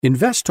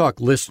Invest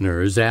Talk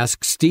listeners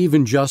ask Steve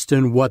and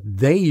Justin what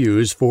they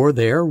use for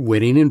their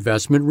winning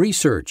investment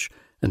research,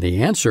 and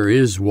the answer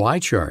is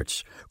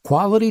Y-Charts.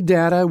 Quality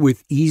data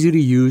with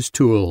easy-to-use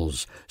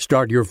tools.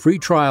 Start your free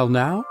trial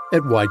now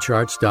at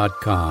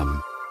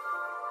ycharts.com.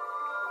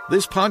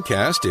 This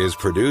podcast is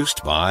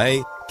produced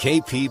by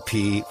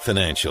KPP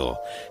Financial.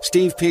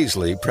 Steve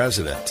Peasley,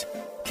 President.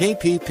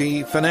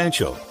 KPP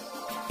Financial.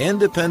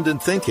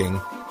 Independent thinking,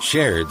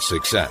 shared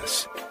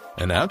success.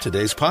 And now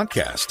today's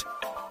podcast.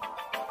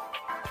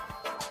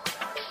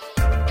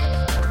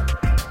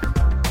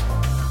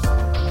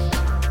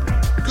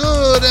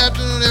 Good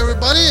afternoon,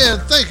 everybody,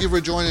 and thank you for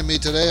joining me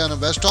today on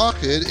Invest Talk.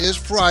 It is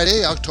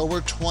Friday,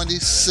 October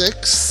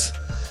 26th,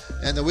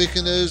 and the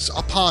weekend is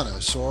upon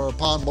us, or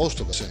upon most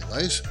of us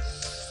anyways.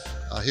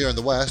 Here in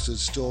the West,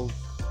 it's still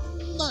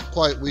not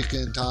quite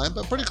weekend time,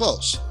 but pretty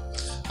close.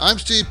 I'm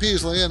Steve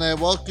Peasley, and I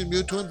welcome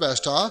you to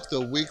Invest Talk,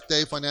 the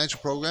weekday financial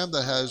program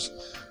that has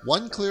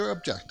one clear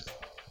objective,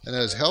 and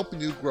that is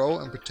helping you grow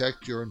and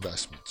protect your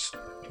investments,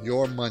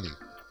 your money.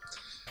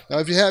 Now,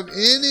 if you have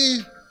any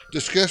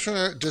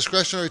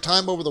discretionary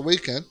time over the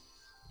weekend,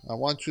 I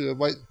want you to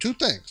write two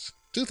things.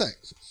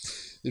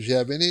 If you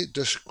have any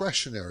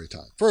discretionary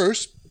time.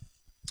 First,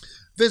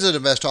 visit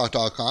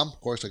investtalk.com. Of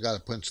course, I got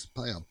to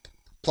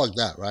plug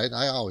that, right?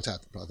 I always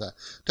have to plug that.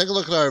 Take a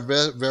look at our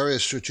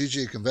various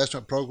strategic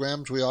investment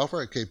programs we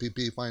offer at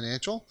KPP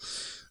Financial.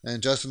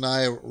 And Justin and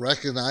I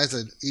recognize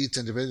that each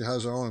individual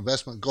has their own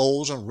investment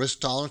goals and risk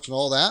tolerance and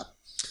all that.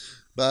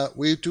 But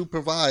we do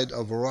provide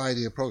a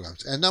variety of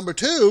programs. And number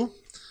two,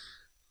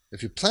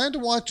 if you plan to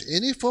watch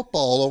any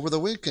football over the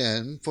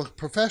weekend, for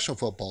professional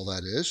football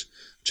that is,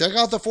 check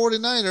out the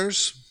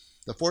 49ers.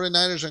 The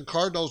 49ers and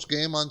Cardinals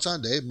game on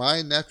Sunday.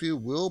 My nephew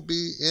will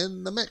be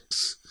in the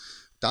mix,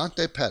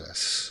 Dante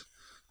Pettis.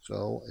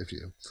 So if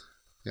you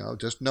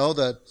just know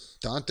that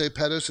Dante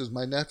Pettis is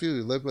my nephew.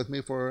 He lived with me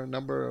for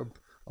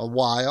a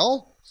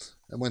while,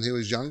 and when he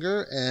was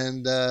younger,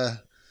 and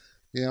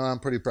I'm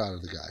pretty proud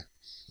of the guy.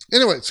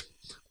 Anyways,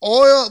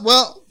 oil.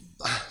 Well,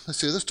 let's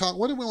see.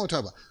 What do we want to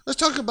talk about? Let's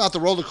talk about the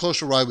roller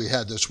coaster ride we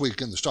had this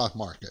week in the stock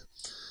market.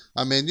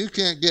 I mean, you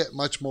can't get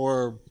much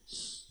more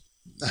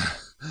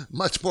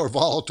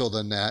volatile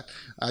than that.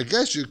 I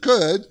guess you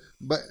could,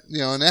 but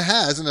and it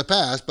has in the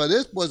past. But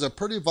it was a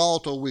pretty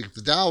volatile week.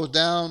 The Dow was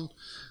down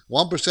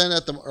 1%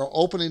 at the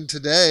opening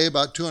today,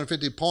 about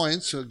 250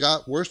 points. So it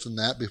got worse than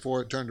that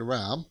before it turned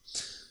around.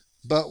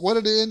 But what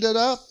did it end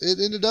up? It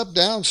ended up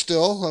down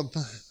still.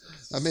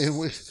 I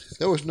mean,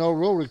 there was no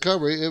real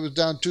recovery. It was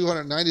down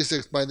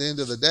 296 by the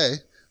end of the day.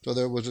 So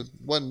there was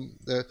one.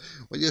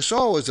 What you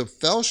saw was it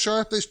fell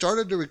sharply,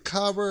 started to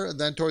recover, and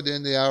then toward the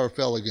end of the hour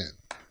fell again.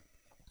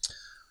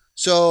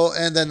 So,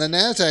 and then the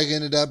NASDAQ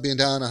ended up being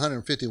down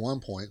 151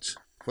 points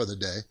for the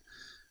day.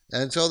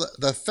 And so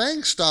the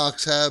FANG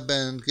stocks have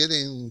been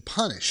getting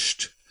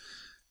punished.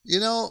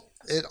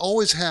 It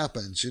always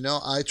happens.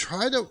 I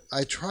try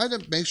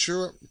to make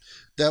sure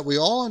that we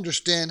all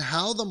understand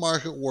how the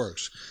market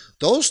works.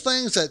 Those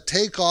things that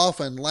take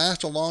off and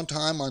last a long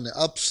time on the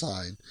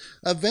upside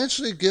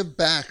eventually give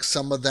back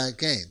some of that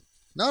gain.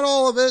 Not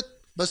all of it,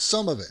 but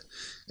some of it.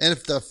 And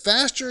if the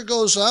faster it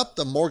goes up,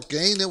 the more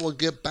gain it will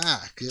get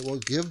back. It will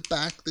give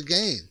back the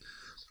gain.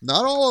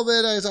 Not all of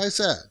it, as I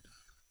said,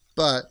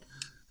 but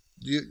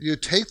you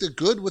take the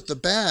good with the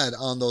bad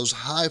on those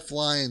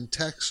high-flying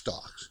tech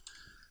stocks.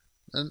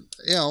 And,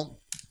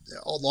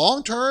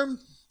 long-term,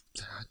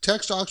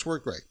 tech stocks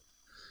work great.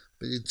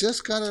 But you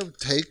just got to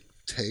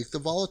take the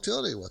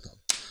volatility with them.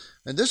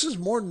 And this is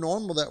more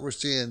normal that we're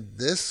seeing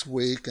this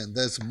week and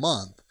this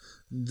month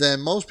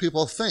than most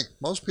people think.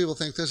 Most people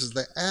think this is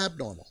the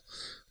abnormal.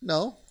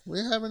 No, we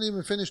haven't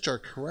even finished our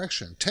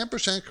correction.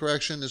 10%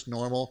 correction is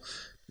normal.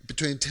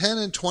 Between 10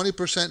 and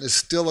 20% is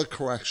still a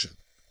correction.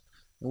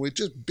 And we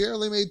just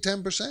barely made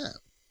 10%.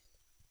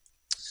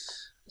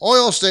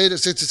 Oil stayed at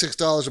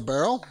 $66 a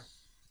barrel.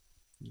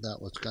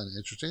 That was kind of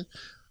interesting.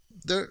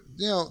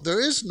 There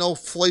is no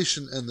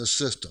inflation in the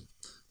system.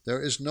 There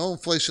is no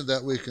inflation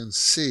that we can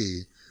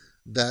see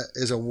that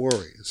is a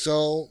worry.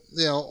 So,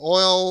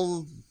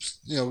 oil,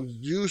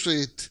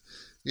 usually,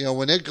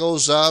 when it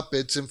goes up,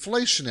 it's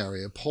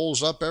inflationary. It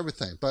pulls up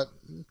everything. But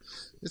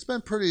it's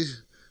been pretty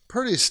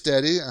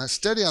steady.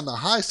 Steady on the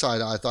high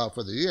side, I thought,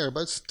 for the year,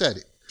 but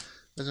steady.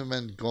 It hasn't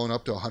been going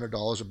up to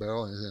 $100 a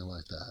barrel or anything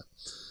like that.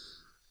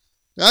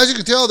 Now, as you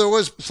can tell, there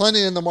was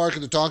plenty in the market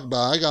to talk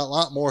about. I got a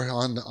lot more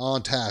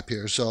on tap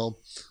here, so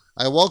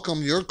I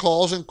welcome your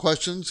calls and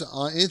questions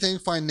on anything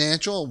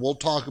financial, and we'll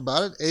talk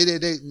about it.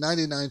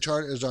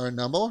 888-99-CHART is our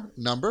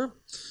number.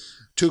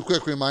 Two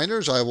quick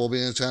reminders. I will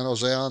be in San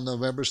Jose on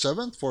November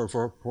 7th for a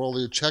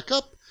portfolio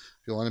checkup.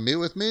 If you want to meet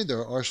with me,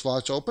 there are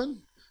slots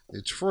open.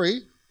 It's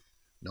free.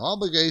 No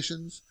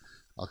obligations.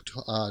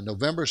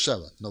 November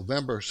 7th.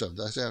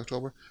 Did I say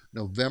October?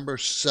 November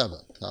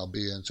 7th. I'll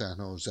be in San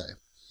Jose.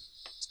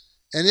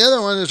 And the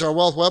other one is our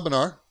wealth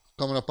webinar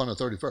coming up on the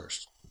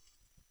 31st.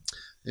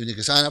 And you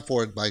can sign up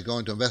for it by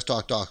going to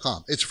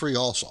investtalk.com. It's free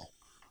also.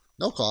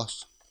 No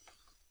cost.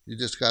 You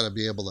just got to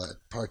be able to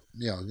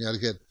you got to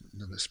get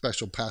a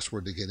special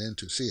password to get in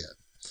to see it.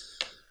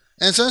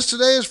 And since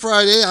today is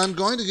Friday, I'm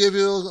going to give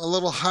you a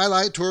little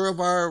highlight tour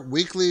of our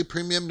weekly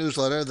premium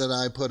newsletter that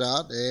I put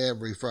out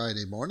every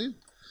Friday morning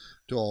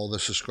to all the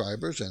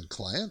subscribers and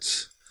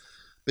clients.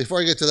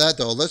 Before I get to that,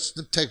 though, let's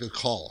take a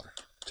caller.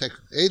 Take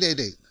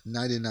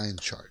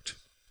 888-99-CHART.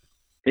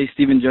 Hey,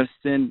 Stephen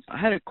Justin. I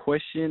had a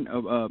question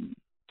of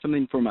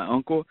something for my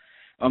uncle.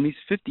 He's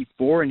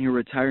 54 and he'll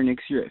retire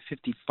next year at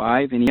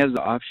 55, and he has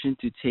the option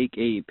to take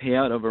a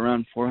payout of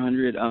around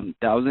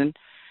 $400,000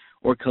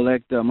 or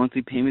collect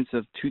monthly payments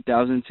of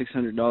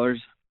 $2,600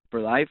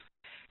 for life.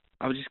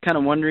 I was just kind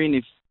of wondering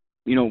if,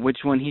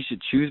 which one he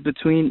should choose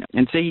between.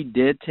 And say he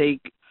did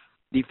take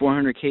the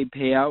 $400K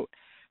payout,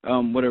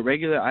 would a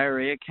regular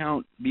IRA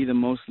account be the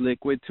most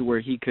liquid to where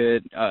he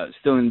could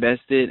still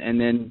invest it and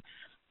then,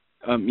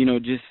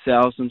 just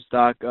sell some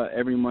stock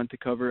every month to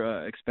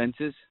cover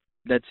expenses?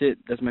 That's it.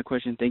 That's my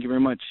question. Thank you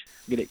very much.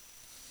 Good day.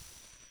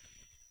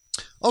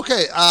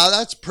 Okay,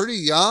 that's pretty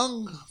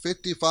young,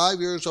 55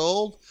 years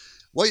old.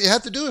 What you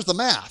have to do is the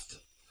math.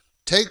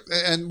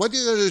 What you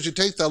do is you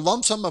take the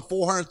lump sum of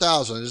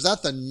 $400,000. Is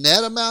that the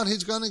net amount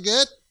he's going to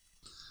get?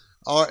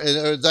 Or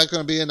is that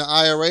going to be in the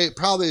IRA?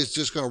 Probably it's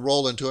just going to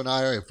roll into an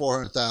IRA,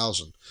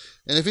 $400,000.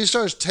 And if he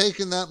starts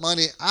taking that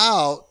money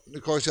out,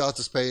 of course, he'll have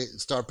to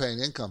start paying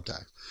income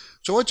tax.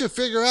 So what you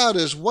figure out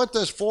is what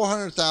can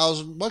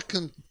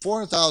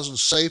 $400,000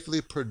 safely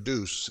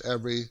produce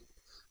every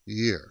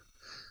year?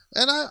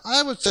 And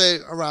I would say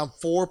around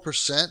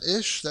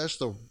 4%-ish. That's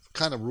the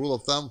kind of rule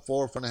of thumb,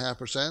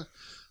 4.5%.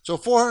 So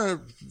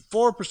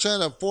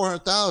 4% of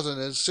 400,000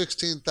 is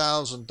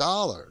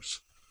 $16,000.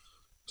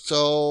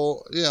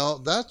 So,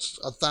 that's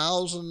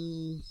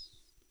 1,000,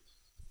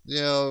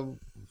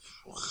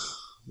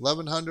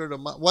 1,100 a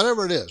month,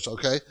 whatever it is,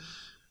 okay?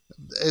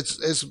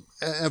 It's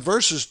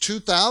versus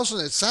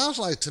 2,000. It sounds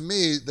like to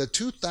me the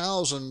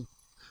 2,000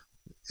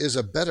 is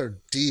a better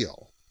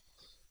deal.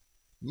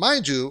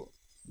 Mind you,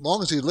 as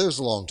long as he lives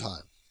a long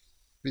time.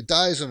 If he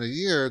dies in a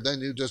year,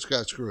 then you just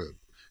got screwed.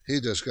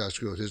 He just got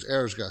screwed. His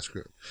heirs got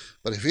screwed.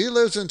 But if he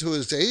lives into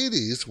his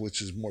 80s,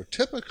 which is more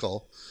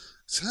typical,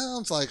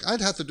 sounds like,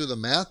 I'd have to do the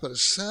math, but it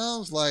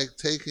sounds like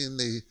taking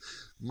the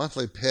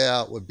monthly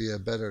payout would be a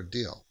better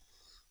deal.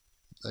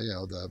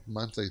 The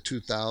monthly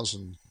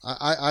 2,000.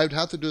 I'd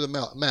have to do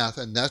the math,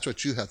 and that's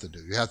what you have to do.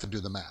 You have to do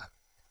the math.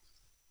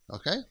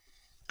 Okay?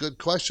 Good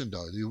question,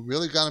 though. You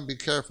really got to be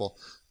careful.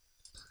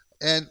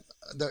 And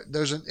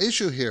there's an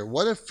issue here.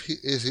 What if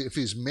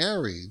he's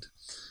married?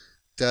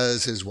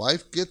 Does his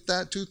wife get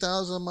that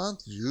 $2,000 a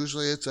month?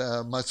 Usually, it's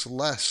much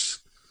less.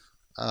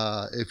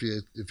 If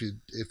you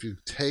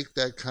take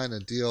that kind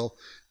of deal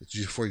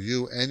for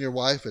you and your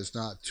wife, it's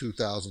not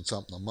 $2,000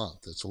 something a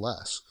month. It's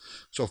less.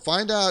 So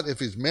find out if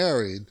he's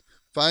married.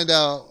 Find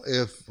out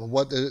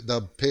what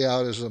the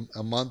payout is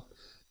a month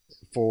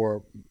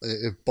for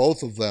if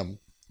both of them,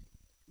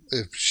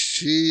 if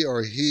she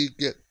or he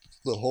get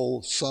the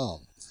whole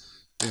sum.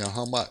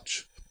 How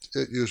much?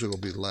 It usually will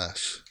be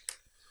less.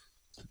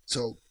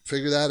 So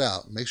figure that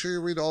out. Make sure you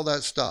read all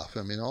that stuff.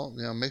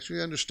 Make sure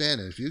you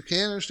understand it. If you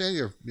can't understand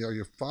it,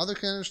 your father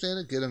can't understand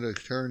it, get an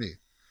attorney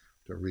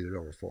to read it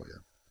over for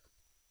you.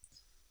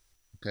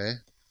 Okay?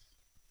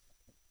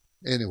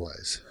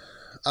 Anyways.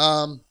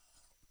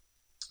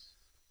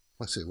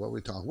 Let's see, what are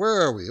we talking?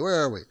 Where are we?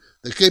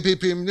 The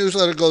KPP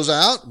newsletter goes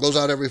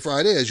out every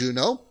Friday, as you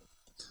know.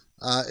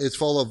 It's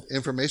full of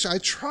information. I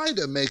try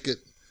to make it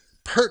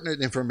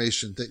pertinent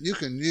information that you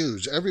can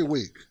use every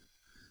week.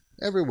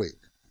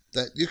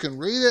 That you can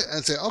read it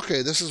and say,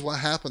 okay, this is what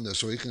happened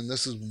this week, and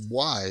this is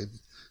why,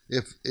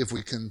 if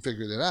we can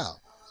figure it out.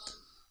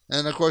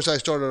 And of course, I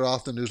started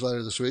off the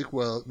newsletter this week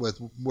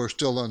we're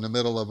still in the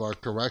middle of our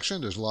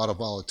correction. There's a lot of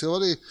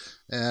volatility,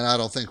 and I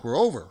don't think we're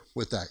over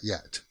with that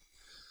yet.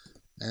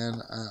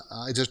 And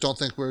I just don't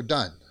think we're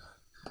done.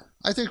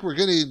 I think we're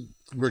getting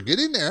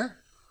there.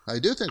 I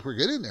do think we're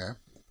getting there.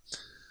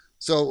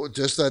 So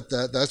just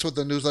that's what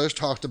the newsletter's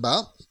talked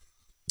about.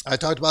 I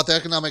talked about the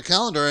economic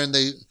calendar and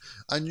the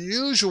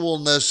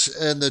unusualness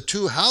in the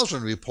two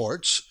housing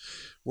reports,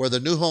 where the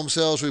new home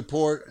sales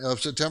report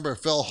of September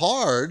fell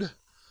hard.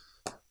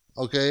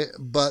 Okay,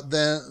 but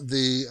then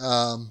the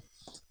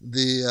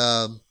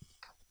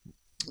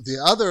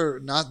other,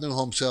 not new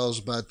home sales,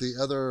 but the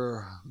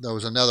other, there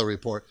was another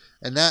report,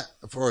 and that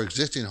for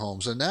existing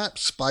homes, and that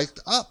spiked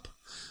up.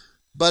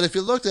 But if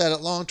you looked at it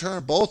long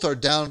term, both are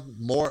down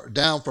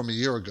from a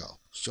year ago.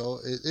 So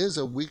it is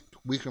a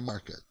weaker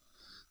market,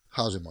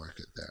 housing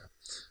market there.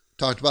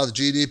 Talked about the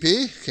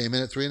GDP, came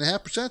in at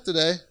 3.5%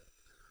 today.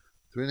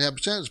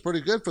 3.5% is pretty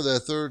good for the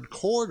third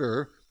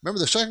quarter. Remember,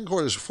 the second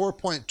quarter is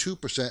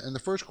 4.2%, and the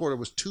first quarter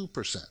was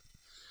 2%.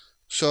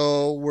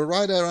 So we're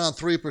right at around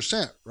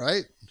 3%,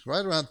 right? It's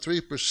right around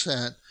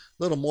 3%, a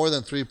little more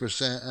than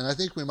 3%, and I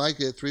think we might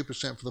get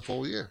 3% for the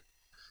full year.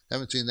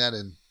 Haven't seen that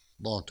in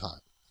a long time.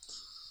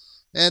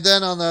 And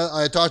then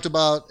I talked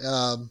about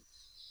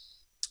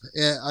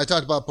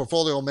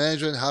portfolio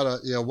management, how to,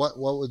 what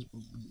was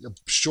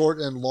short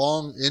and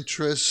long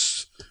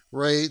interest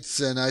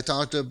rates, and I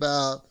talked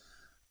about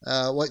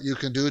what you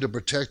can do to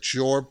protect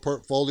your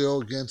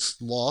portfolio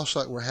against loss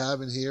like we're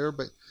having here.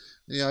 But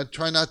I'm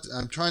trying not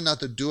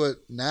to do it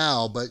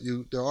now, but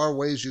there are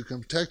ways you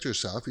can protect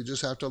yourself. You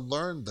just have to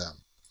learn them.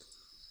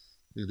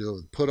 You can do it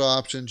with put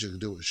options. You can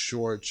do it with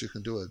shorts. You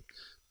can do it with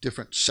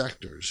different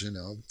sectors.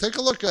 Take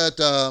a look at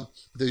the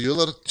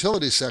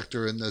utility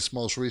sector in this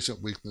most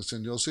recent weakness,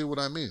 and you'll see what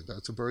I mean.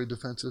 That's a very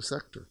defensive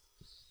sector.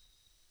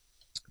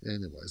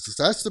 Anyways,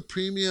 that's the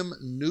premium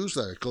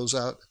newsletter. It goes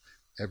out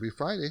every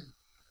Friday.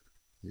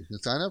 You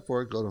can sign up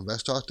for it. Go to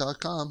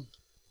investtalk.com.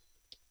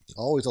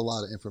 Always a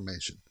lot of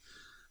information.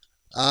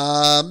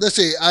 Let's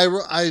see.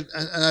 I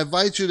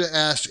invite you to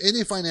ask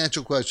any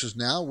financial questions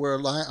now. Our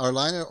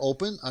lines are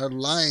open.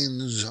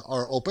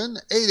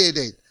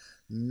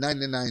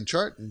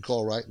 888-99-CHART. You can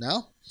call right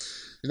now.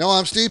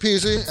 I'm Steve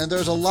Peasley, and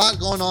there's a lot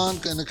going on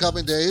in the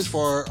coming days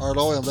for our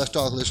loyal Invest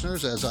Talk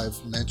listeners. As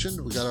I've mentioned,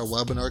 we got our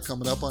webinar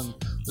coming up on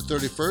the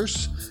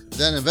 31st.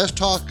 Then Invest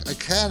Talk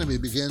Academy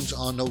begins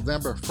on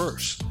November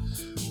 1st.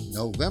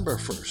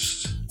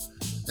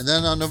 And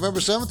then on November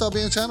 7th, I'll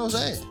be in San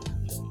Jose.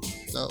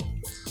 So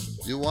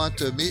if you want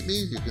to meet me,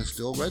 you can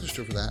still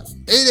register for that.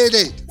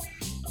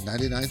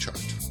 888-99-CHART.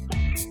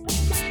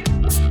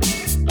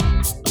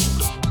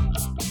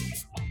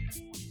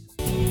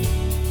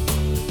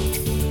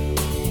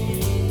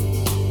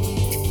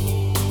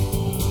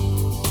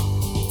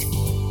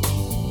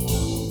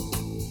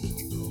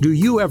 Do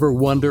you ever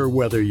wonder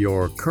whether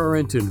your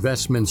current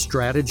investment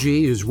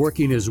strategy is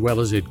working as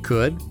well as it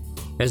could,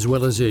 as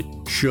well as it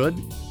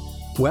should?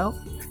 Well,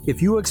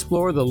 if you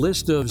explore the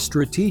list of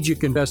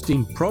strategic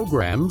investing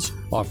programs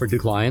offered to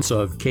clients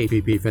of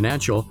KPP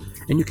Financial,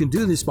 and you can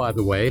do this, by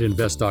the way, at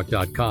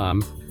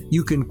investtalk.com,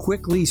 you can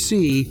quickly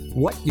see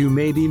what you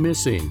may be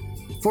missing.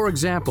 For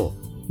example,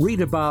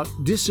 read about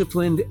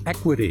Disciplined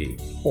Equity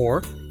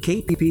or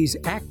KPP's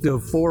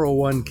Active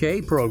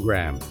 401k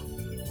program.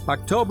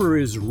 October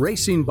is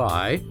racing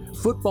by,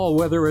 football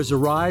weather has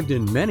arrived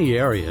in many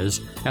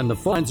areas, and the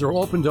funds are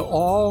open to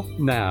all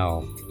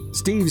now.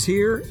 Steve's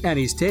here, and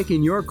he's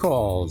taking your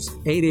calls.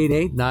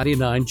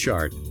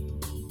 888-99-CHART.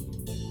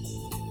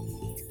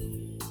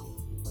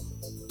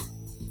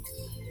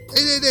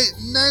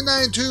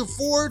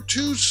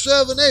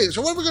 888-992-4278.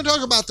 So what are we going to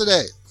talk about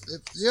today?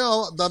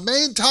 The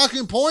main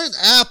talking point,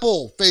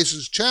 Apple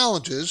faces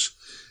challenges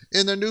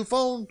in their new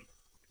phone.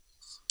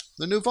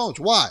 The new phones.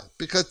 Why?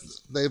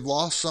 Because they've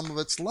lost some of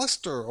its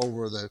luster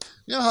over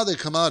how they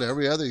come out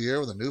every other year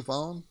with a new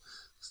phone?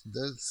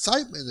 The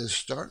excitement is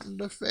starting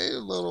to fade a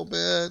little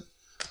bit.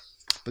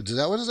 But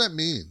what does that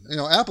mean?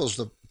 Apple's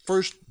the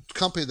first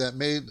company that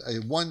made a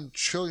 $1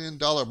 trillion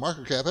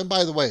market cap. And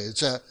by the way,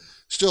 it's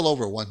still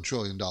over $1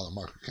 trillion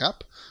market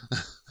cap.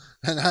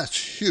 And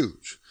that's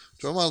huge.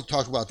 So I want to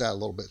talk about that a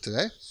little bit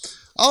today.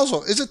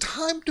 Also, is it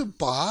time to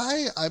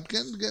buy? I'm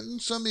getting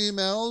some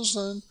emails,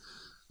 and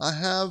I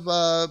have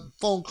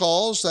phone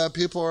calls that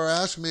people are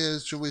asking me,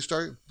 should we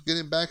start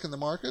getting back in the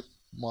market?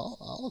 Well,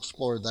 I'll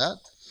explore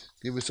that.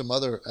 Give you some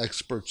other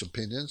experts'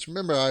 opinions.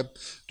 Remember, I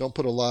don't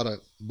put a lot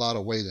of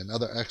weight in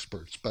other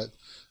experts, but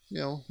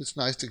it's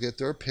nice to get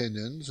their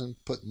opinions and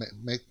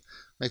make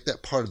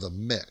that part of the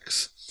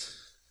mix.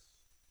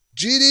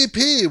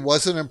 GDP,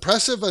 was it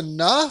impressive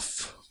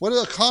enough? What do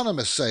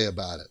economists say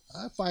about it?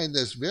 I find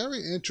this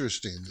very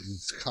interesting.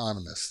 These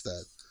economists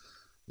that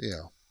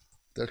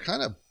they're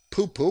kind of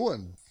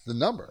poo-pooing the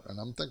number, and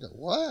I'm thinking,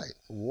 why?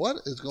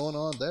 What is going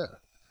on there?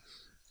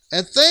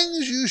 And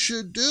things you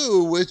should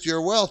do with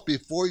your wealth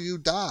before you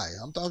die.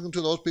 I'm talking to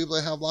those people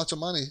that have lots of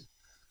money.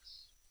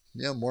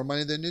 More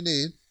money than you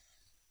need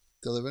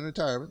to live in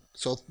retirement.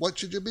 So what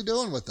should you be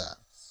doing with that?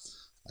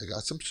 I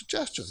got some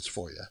suggestions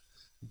for you.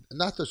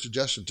 Not the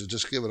suggestion to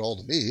just give it all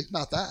to me,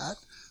 not that,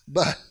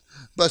 but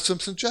some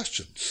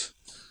suggestions.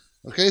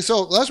 Okay,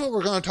 so that's what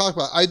we're going to talk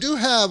about. I do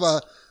have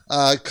a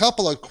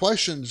couple of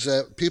questions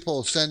that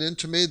people send in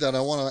to me that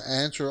I want to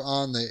answer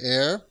on the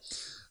air.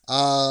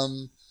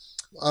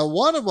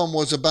 One of them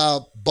was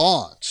about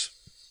bonds.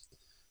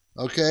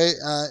 Okay,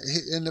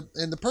 and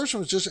the person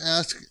was just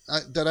asking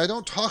that I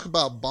don't talk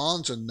about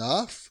bonds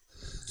enough.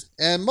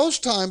 And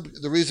most time,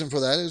 the reason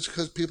for that is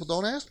because people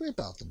don't ask me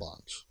about the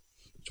bonds.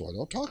 So I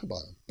don't talk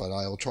about them. But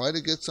I will try to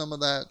get some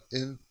of that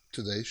in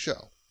today's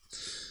show.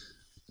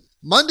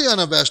 Monday on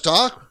Invest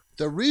Talk,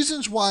 the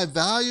reasons why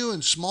value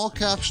and small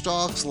cap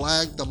stocks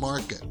lag the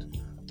market.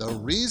 The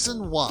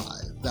reason why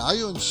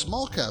value and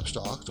small cap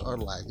stocks are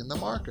lagging the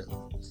market.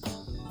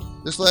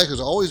 This lag has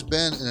always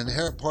been an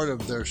inherent part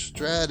of their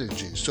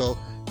strategy, so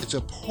it's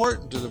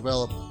important to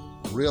develop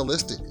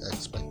realistic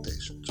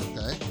expectations,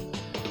 okay?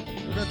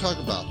 We're going to talk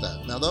about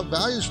that. Now, the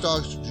value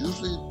stocks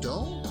usually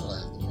don't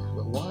lag the market,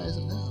 but why is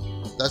it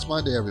now? That's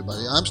Monday,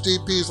 everybody. I'm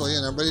Steve Peasley,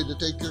 and I'm ready to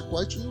take your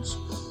questions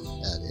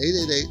at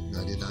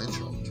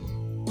 888-99-CHART.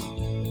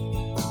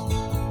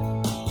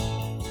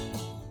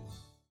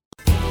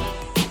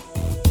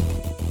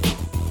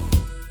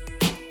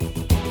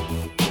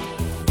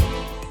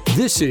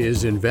 This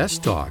is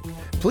Invest Talk.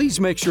 Please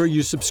make sure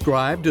you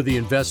subscribe to the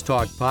Invest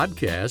Talk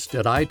podcast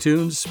at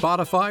iTunes,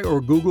 Spotify, or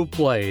Google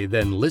Play,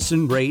 then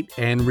listen, rate,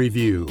 and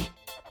review.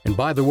 And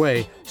by the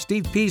way,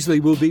 Steve Peasley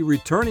will be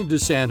returning to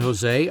San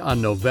Jose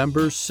on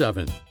November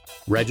 7th.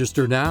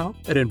 Register now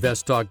at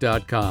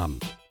investtalk.com.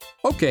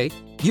 Okay,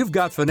 you've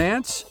got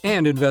finance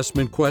and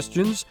investment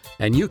questions,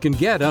 and you can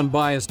get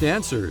unbiased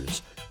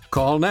answers.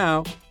 Call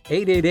now,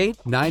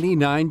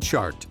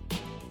 888-99-CHART.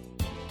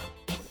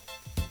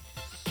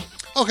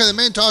 Okay, the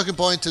main talking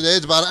point today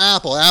is about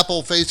Apple.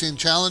 Apple facing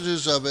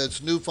challenges of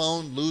its new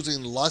phone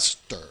losing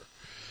luster.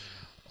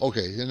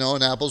 Okay,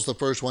 and Apple's the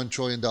first $1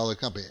 trillion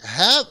company.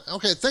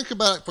 Think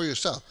about it for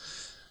yourself.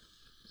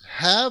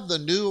 Have the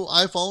new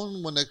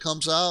iPhone, when it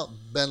comes out,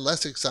 been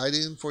less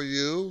exciting for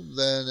you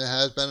than it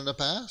has been in the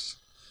past?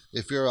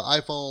 If you're an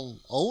iPhone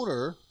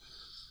owner,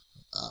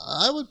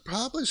 I would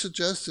probably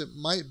suggest it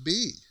might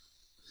be.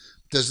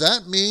 Does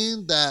that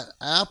mean that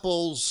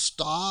Apple's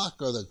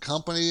stock or the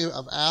company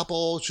of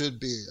Apple should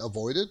be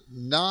avoided?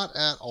 Not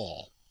at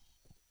all.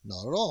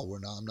 Not at all.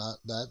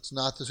 That's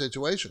not the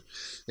situation.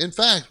 In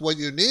fact, what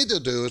you need to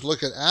do is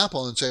look at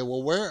Apple and say,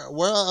 well, where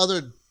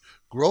other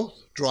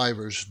growth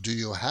drivers do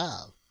you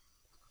have?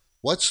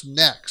 What's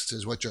next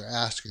is what you're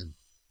asking.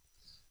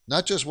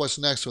 Not just what's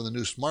next for the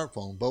new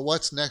smartphone, but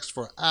what's next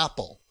for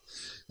Apple.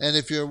 And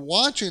if you're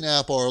watching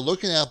Apple or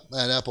looking at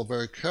Apple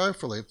very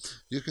carefully,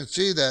 you can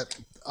see that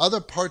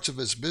other parts of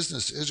its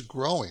business is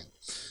growing.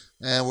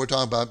 And we're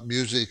talking about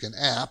music and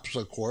apps,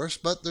 of course,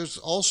 but there's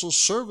also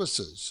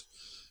services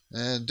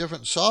and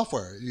different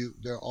software.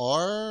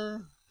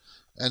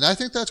 And I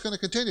think that's going to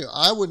continue.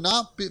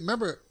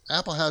 Remember,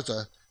 Apple has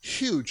a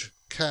huge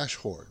cash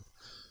hoard.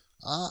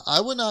 I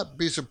would not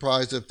be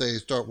surprised if they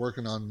start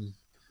working on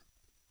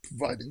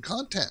providing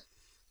content.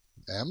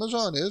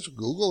 Amazon is,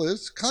 Google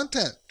is,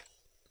 content.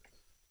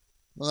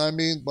 What I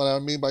mean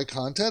by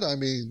content, I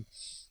don't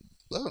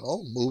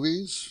know,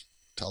 movies,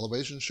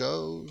 television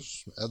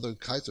shows, other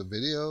kinds of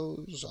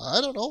videos. I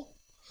don't know.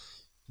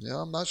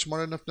 I'm not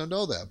smart enough to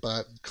know that,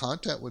 but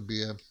content would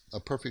be a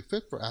perfect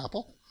fit for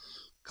Apple.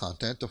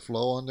 Content to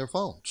flow on their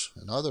phones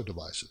and other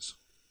devices.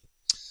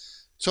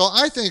 So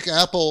I think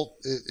Apple,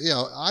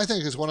 I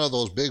think it's one of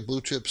those big blue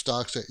chip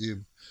stocks that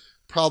you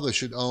probably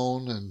should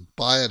own and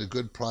buy at a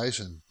good price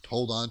and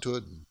hold on to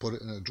it and put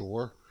it in a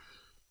drawer.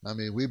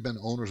 We've been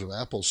owners of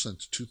Apple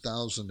since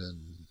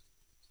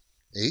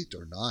 2008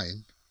 or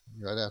 9.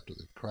 Right after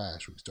the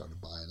crash, we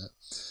started buying it.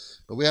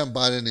 But we haven't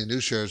bought any new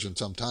shares in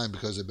some time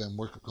because they've been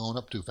going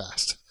up too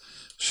fast.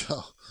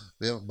 So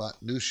we haven't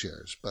bought new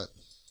shares. But,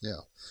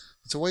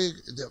 it's a way,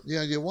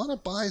 you want to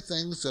buy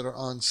things that are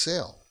on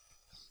sale.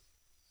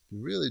 You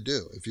really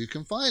do. If you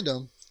can find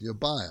them, you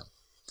buy them.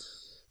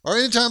 Our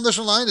anytime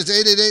listener line is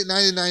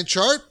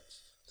 888-99-CHART.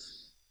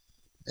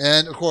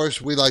 And, of course,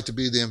 we like to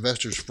be the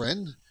investor's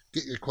friend.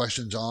 Get your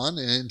questions on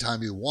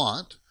anytime you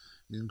want.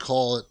 You can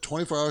call it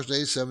 24 hours a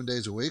day, 7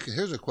 days a week. And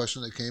here's a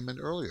question that came in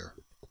earlier.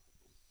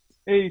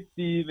 Hey,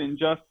 Steve and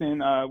Justin.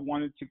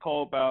 Wanted to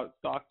call about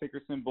stock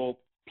ticker symbol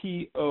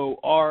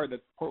POR,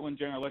 that's Portland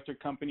General Electric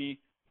Company,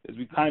 as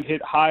we kind of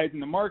hit highs in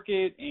the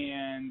market,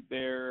 and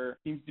there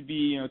seems to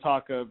be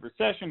talk of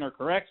recession or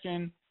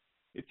correction.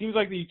 It seems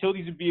like the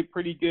utilities would be a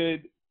pretty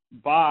good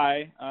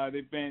buy.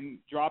 They've been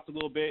dropped a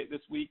little bit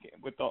this week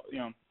with the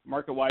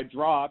market-wide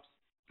drops.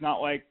 It's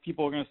not like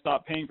people are going to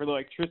stop paying for the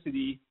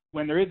electricity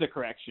when there is a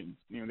correction.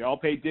 They all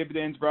pay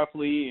dividends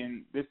roughly,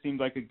 and this seems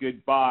like a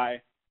good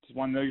buy. Just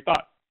want to know your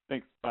thoughts.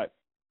 Thanks. Bye.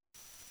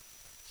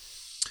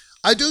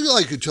 I do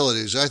like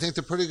utilities. I think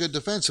they're pretty good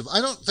defensive.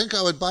 I don't think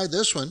I would buy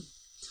this one.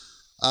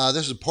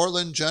 This is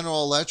Portland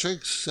General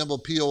Electric, symbol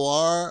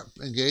POR,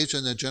 engaged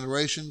in the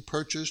generation,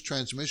 purchase,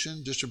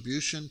 transmission,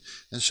 distribution,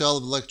 and sale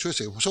of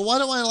electricity. So why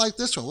do I like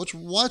this one?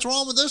 What's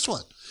wrong with this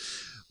one?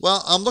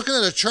 Well, I'm looking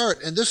at a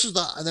chart, and this is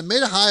they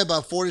made a high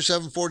about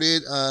 47,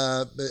 48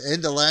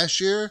 end of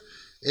last year.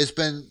 It's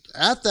been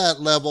at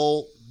that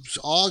level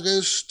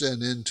August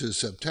and into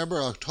September,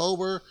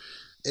 October.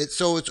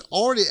 So it's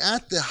already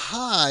at the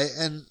high,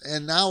 and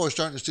now we're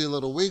starting to see a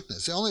little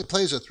weakness. It only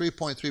pays a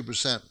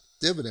 3.3%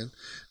 dividend.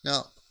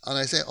 Now, and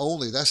I say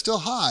only, that's still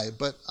high,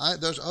 but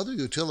there's other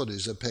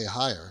utilities that pay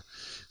higher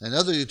and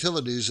other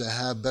utilities that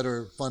have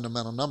better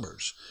fundamental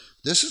numbers.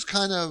 This is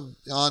kind of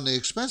on the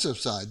expensive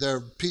side. Their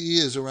PE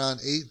is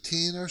around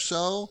 18 or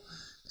so.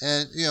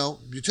 And,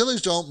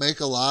 utilities don't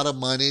make a lot of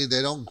money.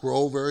 They don't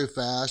grow very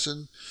fast.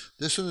 And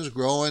this one is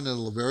growing at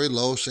a very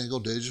low single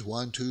digits,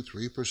 1, 2,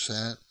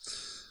 3%.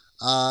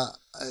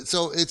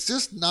 So it's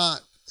just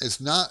it's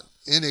not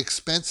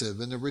inexpensive.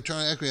 And the return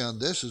on equity on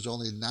this is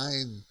only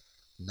 9%.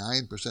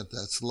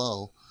 That's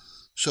low.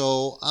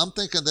 So I'm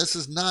thinking this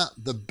is not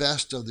the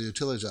best of the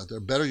utilities out there.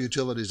 Better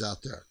utilities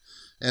out there.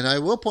 And I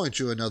will point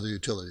you in other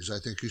utilities. I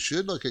think you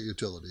should look at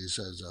utilities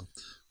as a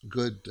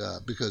good,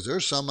 because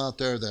there's some out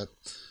there that,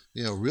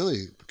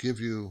 really give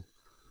you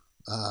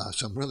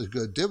some really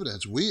good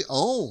dividends. We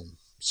own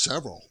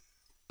several,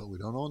 but we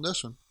don't own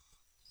this one.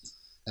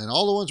 And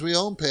all the ones we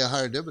own pay a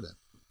higher dividend.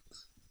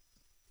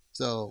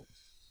 So,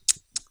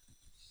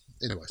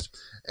 anyways,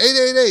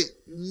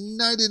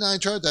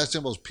 888-99-CHART, that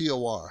symbol is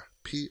POR,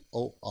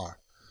 P-O-R.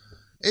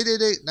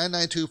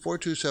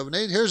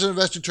 888-992-4278. Here's an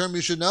investing term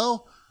you should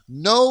know.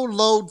 No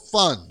load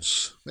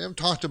funds. We haven't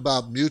talked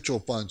about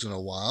mutual funds in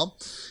a while,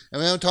 and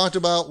we haven't talked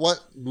about what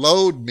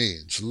load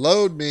means.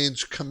 Load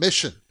means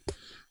commission.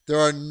 There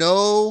are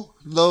no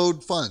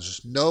load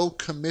funds, no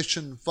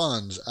commission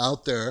funds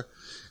out there,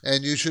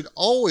 and you should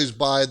always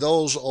buy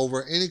those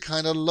over any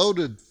kind of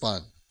loaded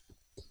fund.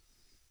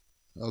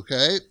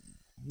 Okay?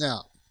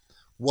 Now,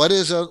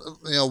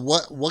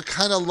 what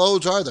kind of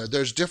loads are there?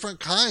 There's different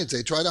kinds.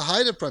 They try to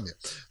hide it from you.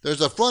 There's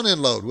a front-end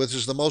load, which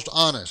is the most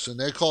honest, and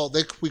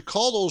we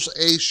call those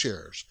A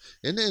shares.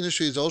 In the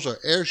industry, those are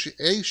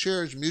A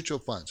shares mutual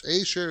funds,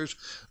 A shares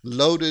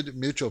loaded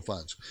mutual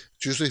funds.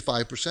 It's usually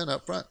 5%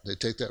 up front. They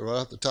take that right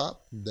off the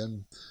top, and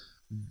then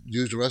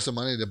use the rest of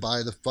the money to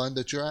buy the fund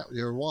that you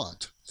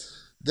want.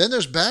 Then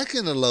there's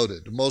back-end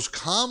loaded. The most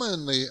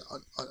commonly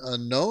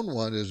known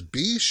one is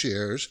B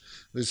shares,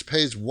 which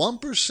pays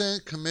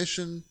 1%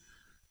 commission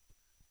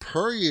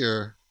per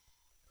year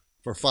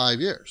for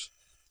 5 years.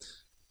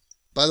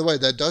 By the way,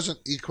 that doesn't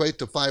equate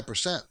to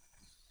 5%.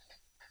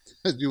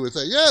 You would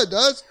say, yeah, it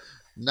does.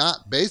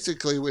 Not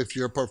basically. If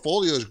your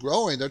portfolio is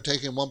growing, they're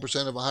taking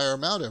 1% of a higher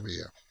amount every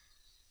year.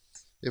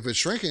 If it's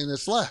shrinking,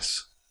 it's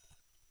less.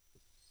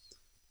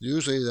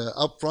 Usually the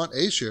upfront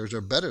A shares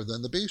are better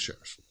than the B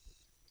shares.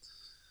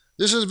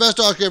 This is Invest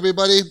Talk,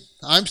 everybody.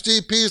 I'm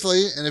Steve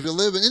Peasley, and if you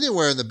live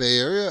anywhere in the Bay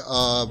Area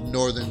of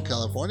Northern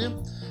California,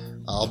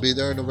 I'll be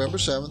there November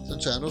 7th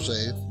in San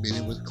Jose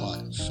meeting with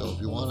clients. So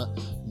if you want a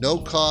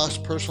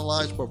no-cost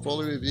personalized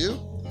portfolio review,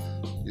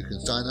 you can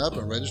sign up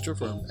and register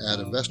at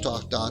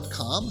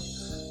investtalk.com,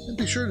 and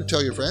be sure to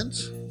tell your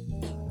friends.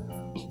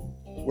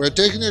 We're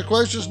taking your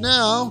questions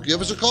now.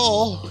 Give us a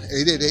call,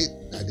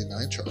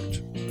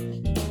 888-99-CHART.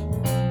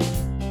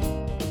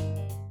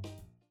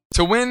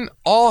 To win,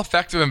 all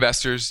effective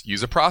investors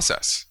use a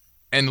process.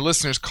 And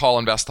listeners call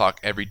Invest Talk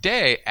every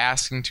day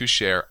asking to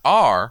share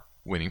our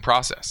winning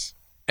process.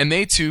 And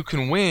they too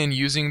can win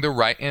using the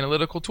right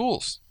analytical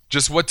tools.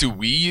 Just what do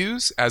we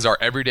use as our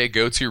everyday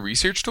go-to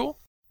research tool?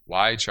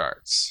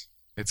 Y-Charts.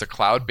 It's a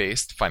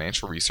cloud-based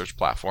financial research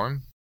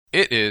platform.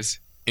 It is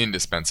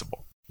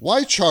indispensable.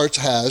 Y-Charts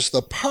has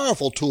the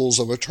powerful tools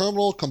of a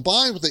terminal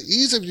combined with the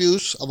ease of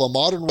use of a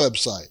modern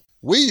website.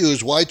 We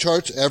use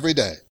Y-Charts every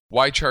day.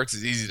 Y-Charts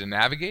is easy to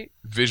navigate,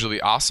 visually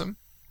awesome,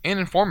 and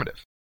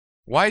informative.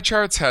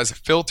 Y-Charts has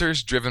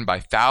filters driven by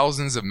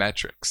thousands of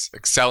metrics,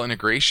 Excel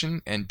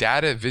integration, and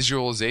data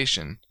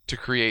visualization to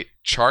create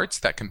charts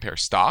that compare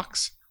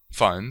stocks,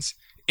 funds,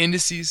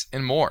 indices,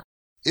 and more.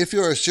 If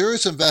you're a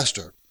serious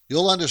investor,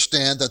 you'll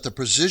understand that the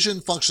precision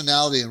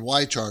functionality in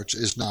Y-Charts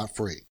is not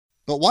free.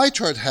 But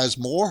Y-Chart has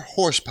more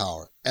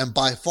horsepower and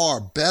by far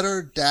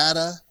better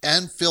data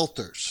and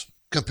filters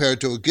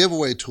compared to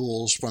giveaway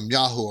tools from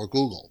Yahoo or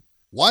Google.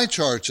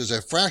 Y-Charts is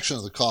a fraction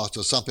of the cost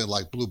of something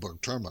like Bloomberg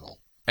Terminal.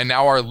 And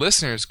now our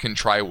listeners can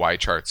try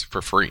Y-Charts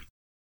for free.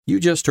 You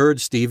just heard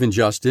Steve and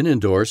Justin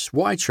endorse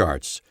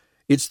Y-Charts.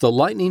 It's the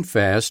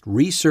lightning-fast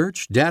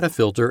research, data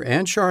filter,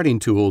 and charting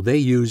tool they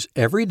use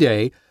every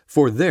day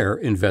for their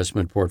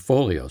investment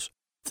portfolios.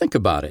 Think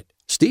about it.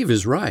 Steve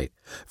is right.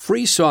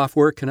 Free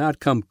software cannot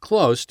come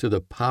close to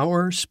the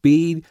power,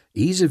 speed,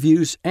 ease of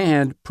use,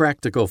 and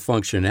practical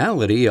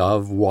functionality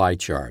of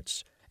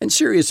Y-Charts. And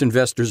serious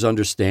investors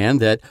understand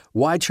that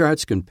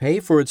Y-Charts can pay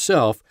for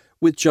itself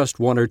with just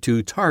one or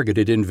two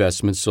targeted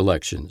investment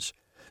selections.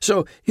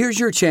 So here's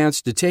your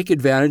chance to take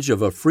advantage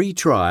of a free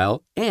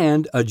trial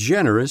and a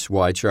generous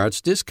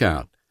Y-Charts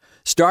discount.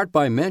 Start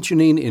by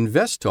mentioning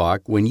Invest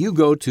Talk when you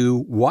go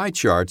to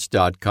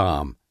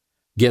ycharts.com.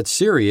 Get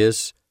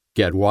serious,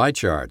 get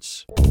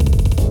Y-Charts.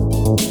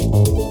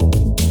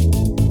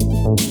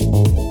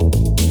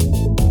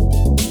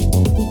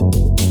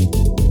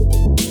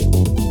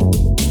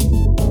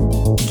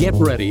 Get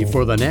ready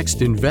for the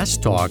next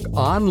Invest Talk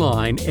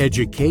online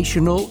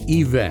educational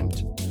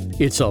event.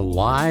 It's a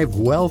live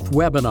wealth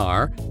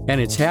webinar, and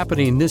it's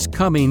happening this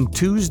coming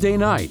Tuesday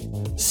night,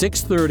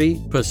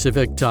 6:30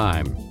 Pacific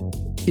Time.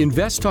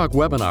 Invest Talk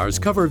webinars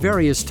cover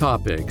various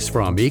topics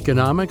from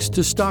economics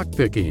to stock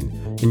picking,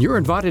 and you're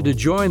invited to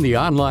join the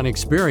online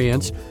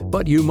experience,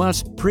 but you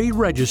must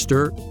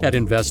pre-register at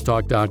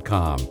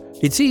investtalk.com.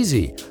 It's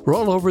easy.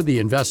 Roll over the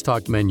Invest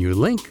Talk menu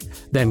link,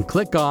 then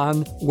click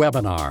on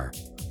Webinar.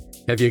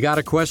 Have you got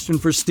a question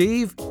for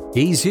Steve?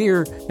 He's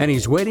here, and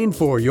he's waiting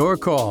for your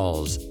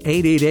calls.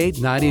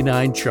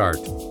 888-99-CHART.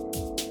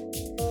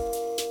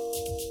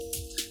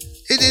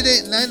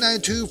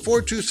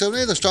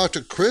 888-992-4278. Let's talk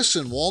to Chris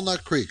in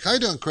Walnut Creek. How you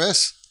doing,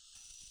 Chris?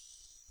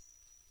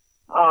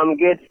 I'm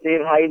good,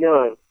 Steve. How you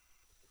doing?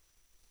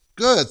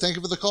 Good. Thank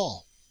you for the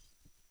call.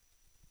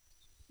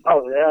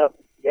 Oh,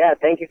 yeah.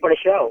 Thank you for the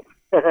show.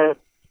 What's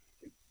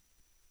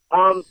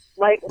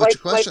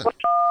your question? My question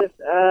is,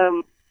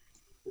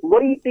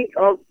 what do you think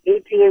of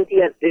AT&T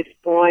at this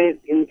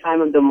point in time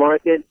of the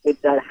market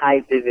with that high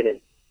dividend?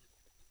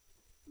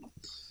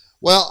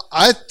 Well,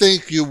 I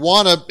think you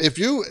want to, if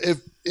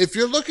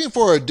you're looking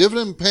for a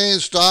dividend-paying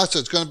stock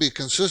that's going to be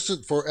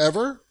consistent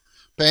forever,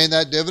 paying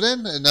that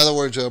dividend, in other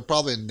words, it'll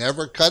probably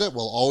never cut it,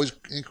 will always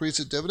increase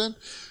its dividend,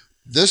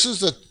 this is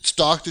the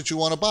stock that you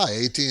want to buy,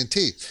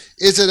 AT&T.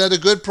 Is it at a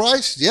good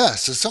price?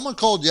 Yes. So someone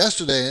called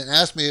yesterday and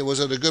asked me, was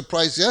it a good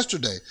price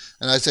yesterday?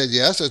 And I said,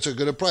 yes, it's a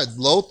good price.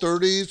 Low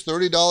 30s,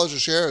 $30 a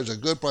share is a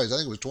good price. I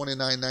think it was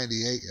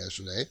 $29.98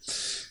 yesterday.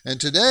 And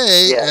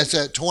today it's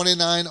at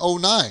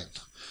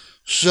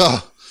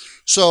 $29.09.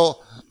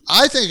 So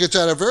I think it's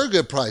at a very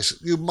good price.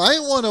 You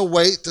might want to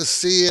wait to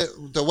see it,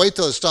 to wait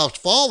till it stops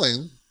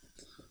falling,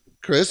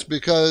 Chris,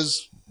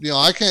 because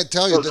I can't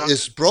tell you that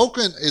it's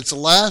broken its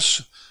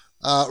last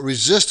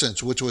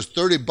resistance, which was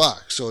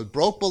 $30. So it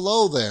broke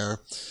below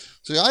there.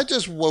 So I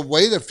just will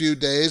wait a few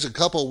days, a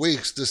couple of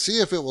weeks, to see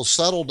if it will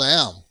settle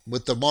down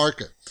with the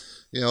market.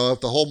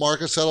 If the whole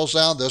market settles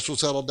down, this will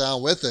settle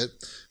down with it.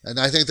 And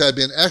I think that'd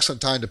be an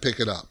excellent time to pick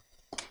it up.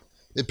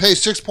 It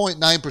pays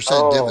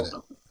 6.9%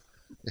 dividend.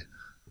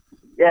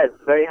 Yes,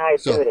 very high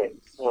dividend.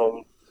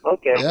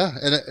 Okay. Yeah,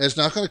 and it's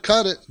not going to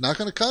cut it. Not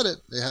going to cut it.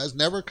 It has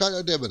never cut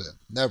a dividend.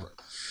 Never.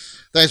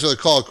 Thanks for the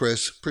call,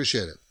 Chris.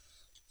 Appreciate it.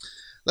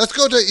 Let's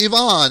go to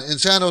Yvonne in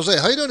San Jose.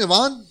 How you doing,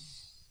 Yvonne?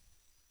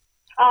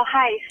 Oh,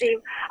 hi,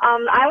 Steve.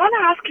 I want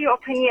to ask your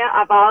opinion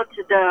about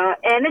the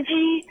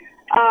energy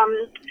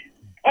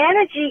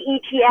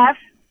ETF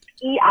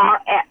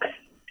ERX.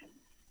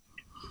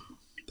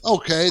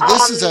 Okay,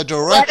 this is a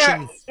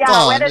direction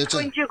fund. Whether it's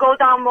going to go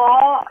down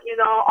more,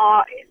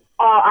 or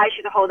I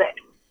should hold it.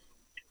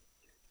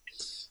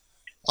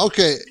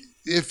 Okay,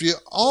 if you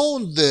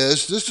own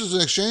this is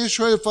an exchange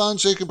traded fund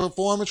seeking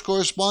performance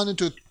corresponding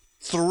to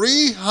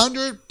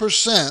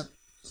 300%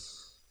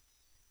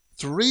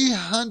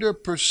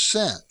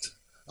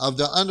 of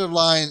the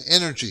underlying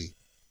energy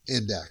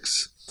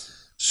index.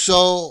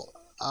 So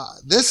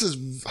this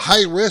is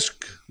high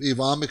risk,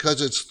 Yvonne,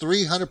 because it's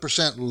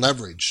 300%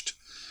 leveraged.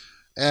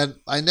 And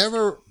I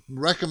never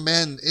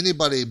recommend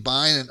anybody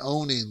buying and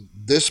owning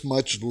this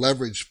much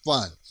leveraged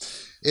fund.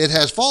 It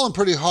has fallen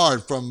pretty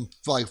hard from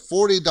like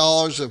 $40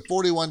 to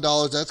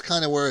 $41. That's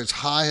kind of where its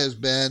high has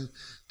been,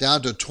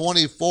 down to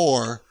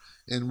 $24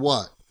 in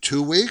what?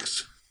 2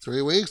 weeks?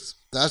 3 weeks?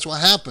 That's what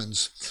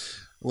happens.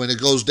 When it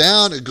goes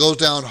down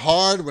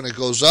hard. When it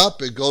goes up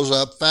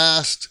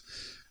fast.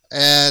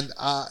 And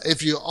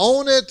if you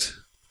own it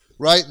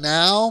right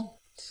now,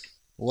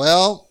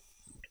 well,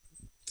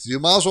 you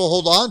might as well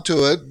hold on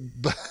to it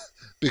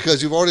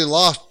because you've already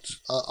lost.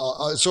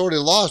 It's already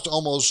lost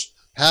almost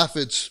half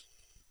its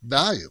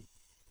value.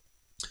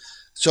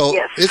 So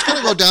It's going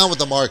to go down with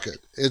the market.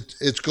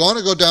 It's going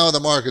to go down with the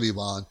market,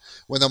 Yvonne.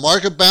 When the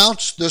market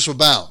bounces, this will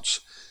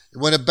bounce.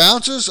 When it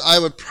bounces, I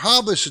would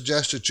probably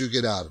suggest that you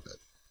get out of it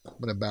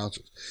when it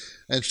bounces.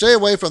 And stay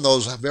away from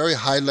those very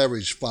high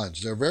leverage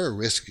funds. They're very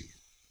risky.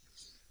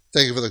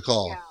 Thank you for the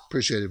call. Yeah.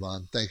 Appreciate it,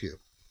 Yvonne. Thank you.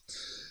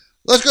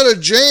 Let's go to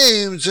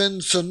James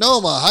in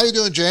Sonoma. How you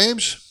doing,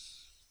 James?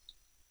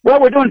 Well,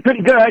 we're doing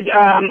pretty good.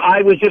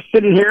 I was just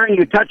sitting here, and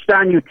you touched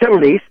on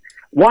utilities.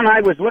 One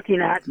I was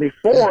looking at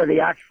before the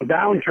actual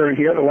downturn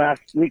here, the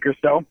last week or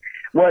so,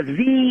 was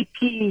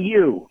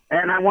VPU.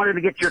 And I wanted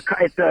to get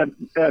it's a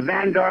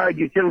Vanguard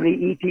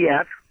Utility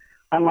ETF,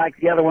 unlike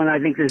the other one I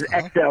think is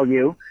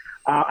XLU.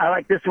 I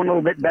like this one a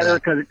little bit better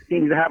because it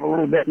seems to have a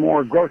little bit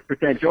more growth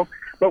potential.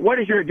 But what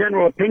is your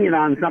general opinion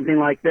on something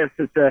like this?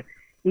 It's a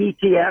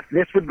ETF.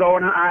 This would go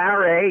in an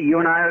IRA. You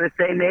and I are the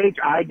same age.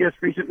 I just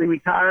recently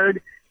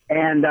retired,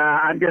 and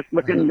I'm just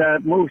looking to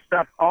move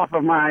stuff off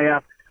of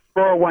my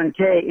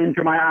 401k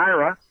into my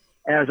IRA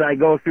as I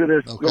go through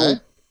this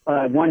little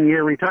 1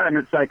 year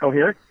retirement cycle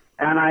here.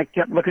 And I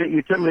kept looking at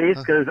utilities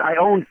because I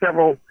own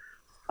several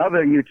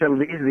other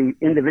utilities, the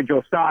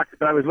individual stocks,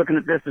 but I was looking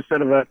at this as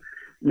sort of a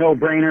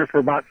no-brainer for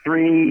about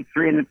 3%,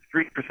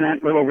 a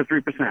little over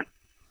 3%.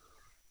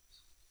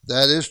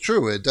 That is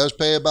true. It does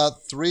pay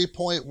about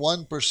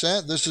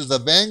 3.1%. This is the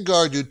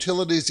Vanguard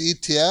Utilities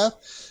ETF.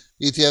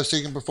 ETF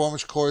seeking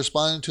performance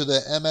corresponding to the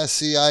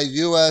MSCI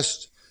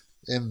U.S.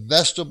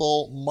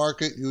 Investable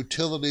Market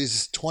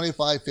Utilities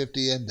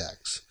 2550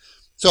 Index.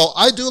 So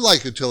I do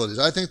like utilities.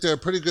 I think they're a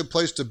pretty good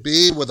place to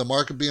be with the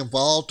market being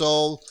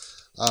volatile.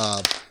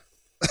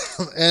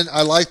 And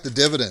I like the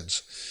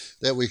dividends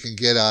that we can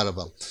get out of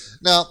them.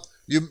 Now,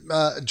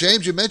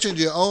 James, you mentioned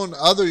you own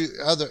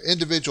other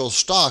individual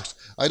stocks.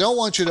 I don't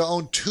want you to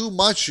own too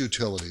much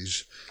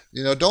utilities.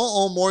 Don't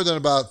own more than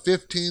about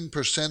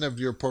 15% of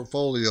your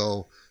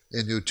portfolio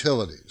in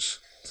utilities.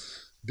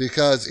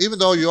 Because even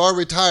though you are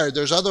retired,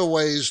 there's other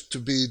ways to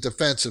be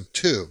defensive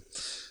too.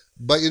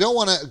 But you don't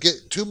want to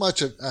get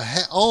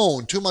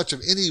own too much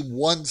of any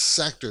one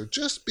sector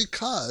just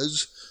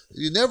because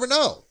you never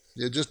know.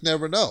 You just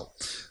never know.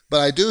 But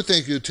I do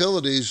think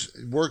utilities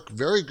work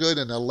very good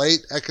in a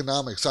late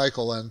economic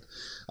cycle, and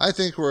I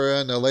think we're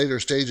in the later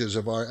stages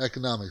of our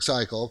economic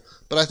cycle,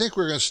 but I think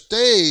we're going to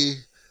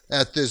stay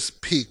at this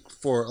peak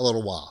for a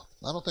little while.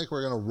 I don't think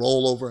we're going to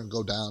roll over and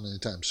go down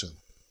anytime soon.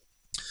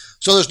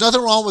 So there's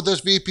nothing wrong with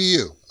this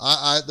VPU.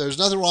 There's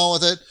nothing wrong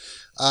with it.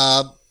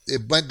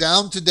 It went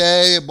down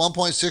today at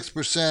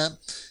 1.6%.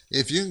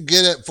 If you can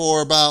get it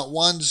for about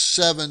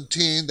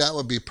 117, that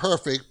would be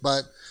perfect,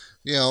 but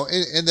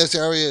in this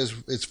area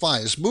it's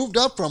fine. It's moved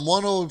up from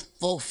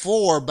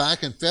 104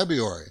 back in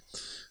February.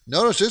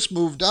 Notice it's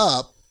moved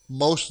up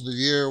most of the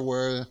year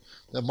where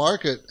the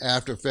market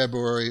after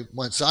February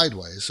went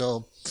sideways.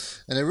 So,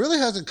 and it really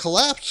hasn't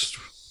collapsed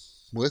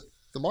with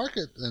the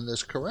market in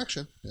this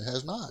correction. It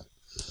has not.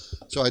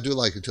 So I do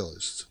like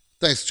utilities.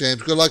 Thanks,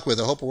 James. Good luck with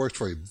it. I hope it works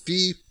for you.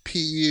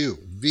 VPU.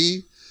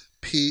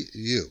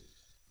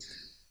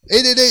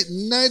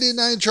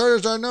 888-99 Charter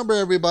is our number,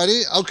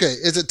 everybody. Okay,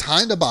 is it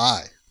time to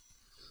buy?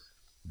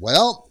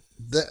 Well,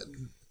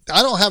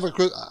 I don't have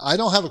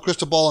a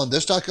crystal ball on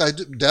this desk.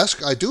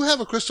 I do have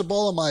a crystal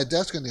ball on my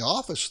desk in the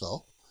office,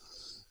 though.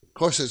 Of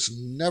course, it's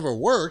never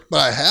worked, but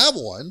I have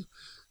one.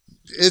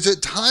 Is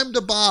it time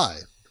to buy?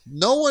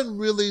 No one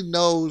really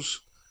knows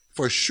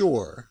for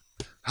sure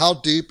how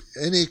deep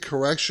any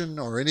correction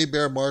or any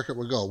bear market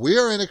will go. We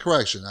are in a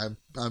correction.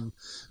 I'm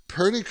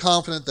pretty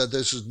confident that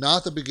this is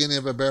not the beginning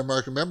of a bear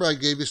market. Remember, I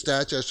gave you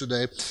stats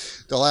yesterday.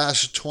 The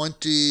last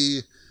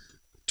 22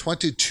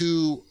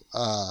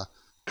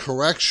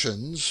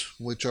 corrections,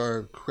 which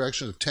are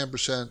corrections of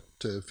 10%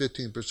 to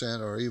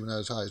 15% or even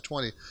as high as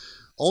 20%,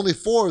 only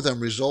 4 of them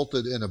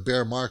resulted in a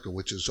bear market,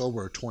 which is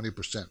over a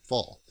 20%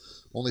 fall.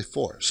 Only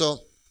 4.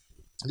 So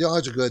the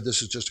odds are good.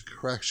 This is just a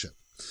correction.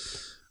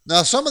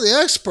 Now, some of the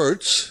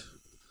experts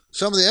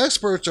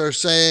are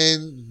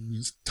saying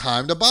it's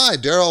time to buy.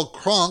 Daryl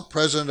Cronk,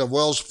 president of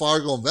Wells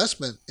Fargo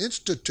Investment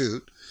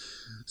Institute,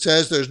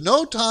 says there's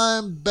no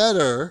time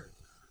better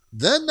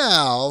than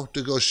now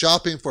to go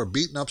shopping for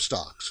beaten up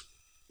stocks.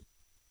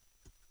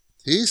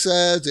 He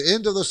says the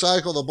end of the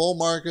cycle, the bull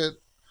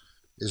market,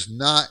 is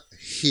not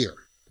here.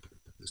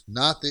 It's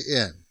not the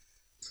end.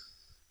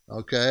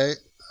 Okay?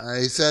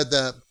 He said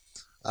that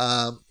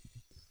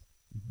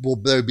will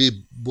there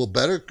be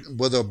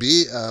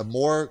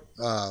more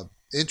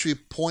entry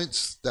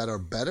points that are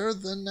better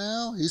than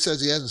now? He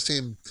says he hasn't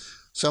seen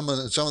some of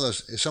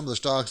the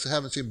stocks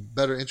haven't seen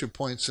better entry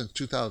points since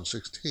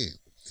 2016.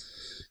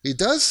 He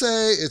does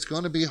say it's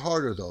going to be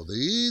harder though. The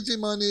easy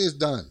money is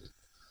done.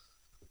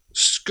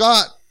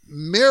 Scott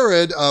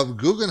Merritt of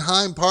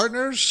Guggenheim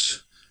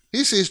Partners,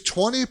 he sees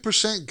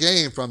 20%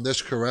 gain from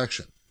this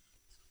correction.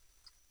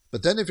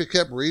 But then if you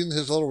kept reading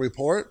his little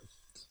report,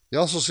 he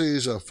also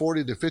sees a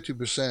 40 to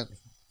 50%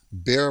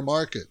 bear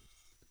market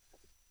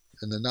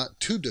in the not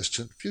too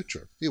distant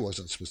future. He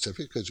wasn't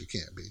specific because you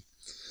can't be.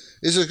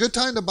 Is it a good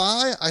time to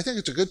buy? I think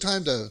it's a good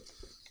time to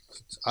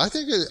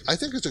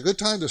it's a good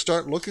time to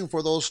start looking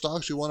for those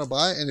stocks you want to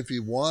buy. And if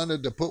you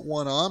wanted to put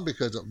one on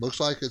because it looks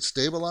like it's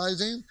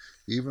stabilizing,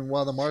 even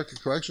while the market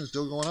correction is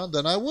still going on,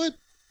 then I'd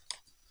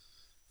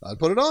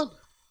put it on.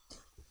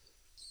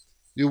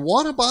 You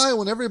want to buy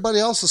when everybody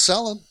else is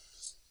selling.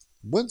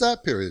 When's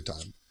that period of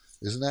time?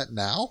 Isn't that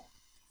now?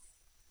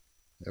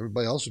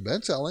 Everybody else has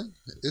been selling.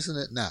 Isn't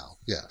it now?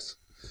 Yes.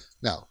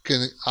 Now,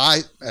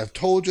 I have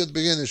told you at the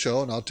beginning of the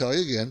show, and I'll tell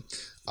you again,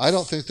 I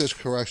don't think this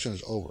correction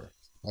is over.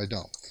 I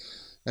don't.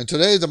 And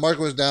today the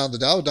market was down. The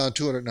Dow was down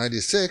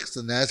 296,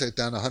 the Nasdaq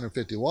down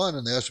 151,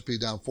 and the S&P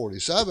down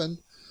 47.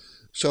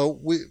 So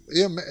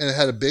it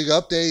had a big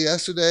up day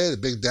yesterday, the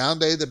big down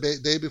day the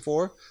day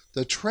before.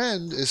 The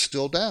trend is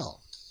still down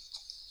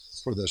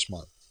for this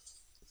month.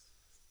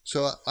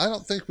 So I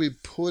don't think we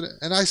put it,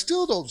 and I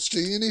still don't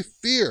see any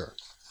fear.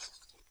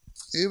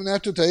 Even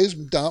after today's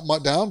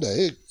down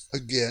day,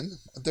 again,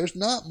 there's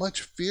not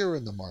much fear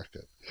in the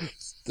market.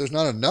 There's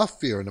not enough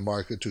fear in the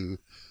market to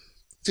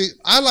see.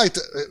 I like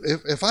to,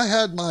 if I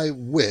had my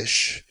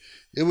wish,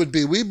 it would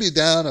be we'd be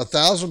down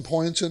 1,000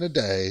 points in a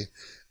day,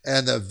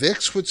 and the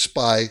VIX would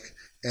spike,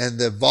 and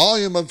the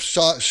volume of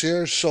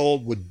shares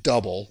sold would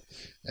double,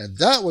 and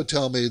that would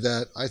tell me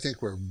that I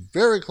think we're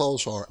very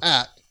close or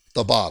at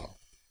the bottom.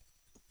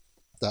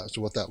 That's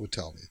what that would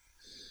tell me.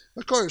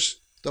 Of course,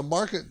 the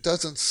market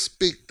doesn't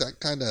speak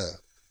that kind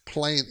of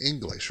plain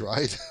English,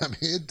 right? I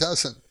mean, it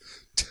doesn't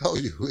tell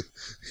you.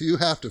 You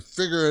have to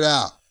figure it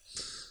out.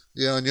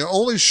 And you're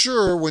only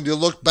sure when you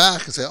look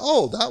back and say,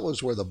 oh, that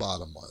was where the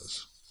bottom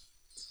was.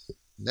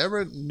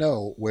 Never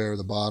know where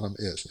the bottom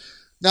is.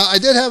 Now, I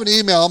did have an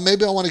email.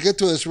 Maybe I want to get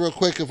to this real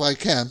quick if I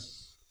can,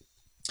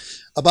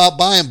 about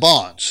buying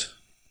bonds.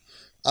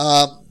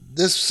 I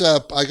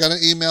got an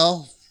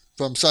email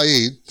from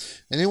Saeed,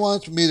 and he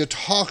wants me to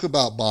talk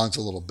about bonds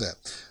a little bit.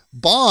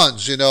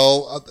 Bonds,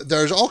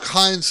 there's all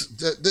kinds.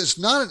 It's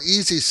not an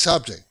easy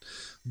subject.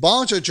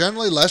 Bonds are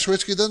generally less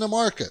risky than the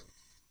market,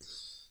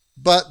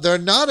 but they're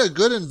not a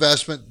good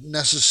investment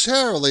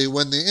necessarily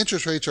when the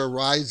interest rates are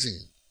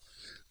rising.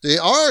 They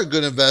are a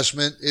good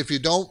investment if you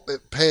don't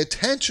pay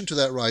attention to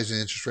that rising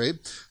interest rate.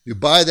 You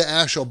buy the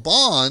actual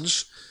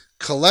bonds,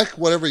 collect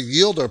whatever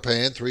yield they're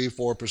paying,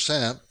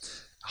 3-4%,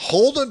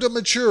 hold them to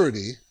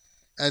maturity,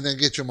 and then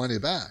get your money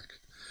back.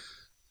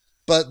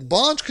 But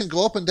bonds can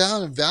go up and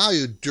down in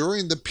value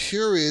during the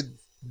period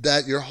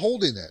that you're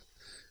holding it.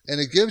 And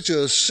it gives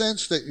you a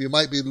sense that you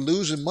might be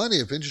losing money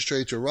if interest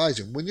rates are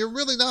rising, when you're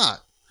really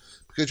not,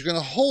 because you're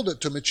going to hold it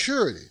to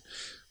maturity.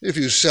 If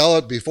you sell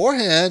it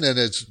beforehand and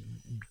it's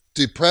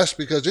depressed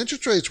because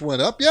interest rates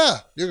went up,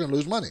 yeah, you're going to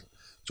lose money.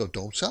 So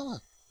don't sell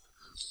it.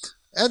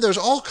 And there's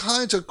all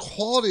kinds of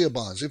quality of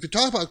bonds. If you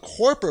talk about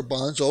corporate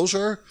bonds, those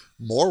are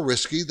more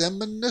risky than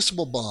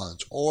municipal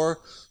bonds or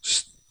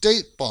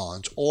state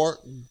bonds or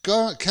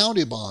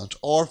county bonds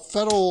or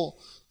federal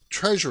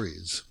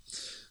treasuries.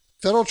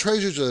 Federal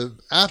treasuries are the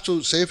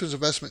absolute safest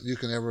investment you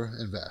can ever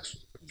invest.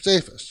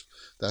 Safest.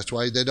 That's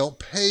why they don't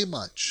pay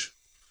much.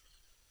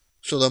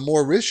 So the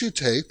more risk you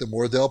take, the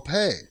more they'll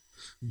pay.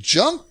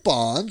 Junk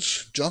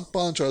bonds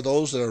are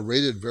those that are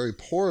rated very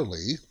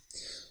poorly,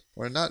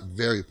 or not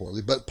very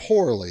poorly, but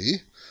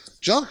poorly.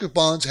 Junk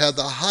bonds have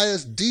the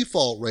highest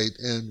default rate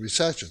in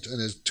recessions,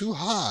 and it's too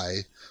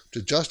high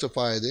to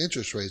justify the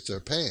interest rates they're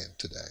paying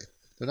today.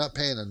 They're not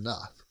paying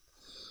enough.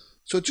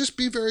 So just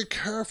be very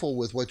careful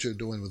with what you're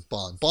doing with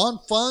bonds. Bond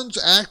funds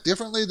act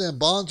differently than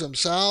bonds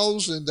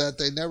themselves in that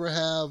they never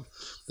have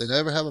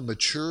a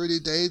maturity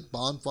date.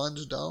 Bond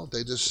funds don't.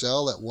 They just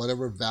sell at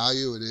whatever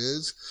value it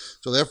is.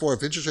 So therefore,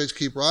 if interest rates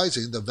keep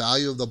rising, the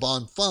value of the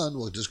bond fund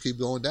will just keep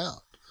going down.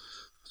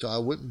 So I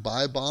wouldn't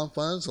buy bond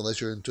funds unless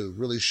you're into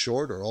really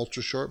short or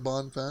ultra short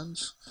bond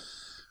funds.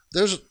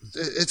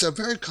 It's a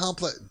very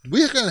complex.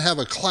 We're going to have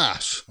a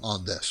class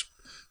on this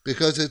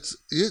because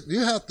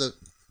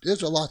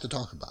there's a lot to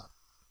talk about.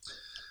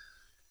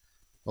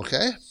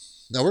 Okay?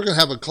 Now we're going to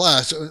have a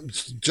class.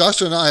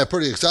 Justin and I are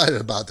pretty excited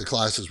about the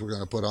classes we're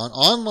going to put on.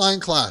 Online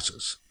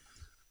classes.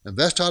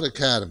 InvestTalk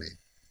Academy.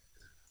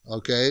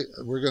 Okay?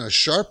 We're going to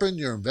sharpen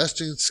your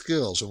investing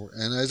skills.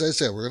 And as I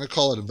said, we're going to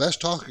call it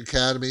InvestTalk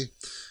Academy.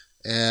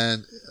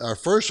 And our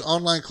first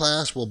online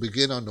class will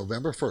begin on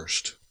November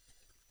 1st.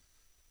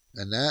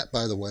 And that,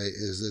 by the way,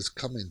 is this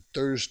coming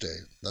Thursday,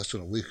 less than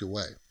a week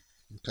away.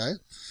 Okay?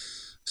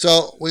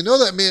 So we know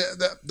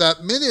that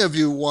many of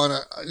you want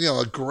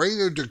a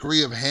greater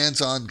degree of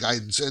hands-on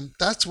guidance, and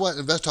that's what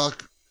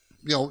InvestTalk.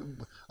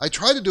 I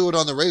try to do it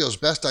on the radio as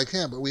best I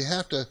can, but we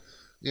have to.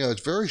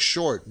 It's very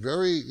short,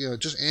 very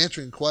just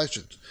answering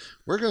questions.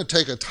 We're going to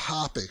take a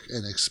topic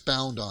and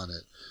expound on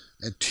it,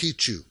 and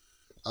teach you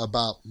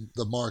about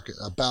the market,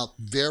 about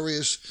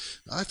various.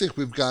 I think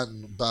we've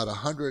gotten about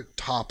 100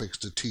 topics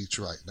to teach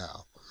right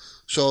now,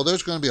 so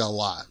there's going to be a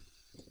lot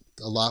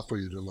for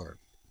you to learn.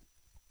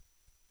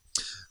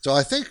 So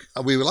I think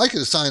we would like you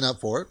to sign up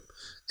for it.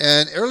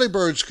 And early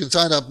birds can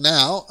sign up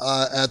now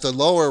at the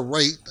lower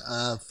rate,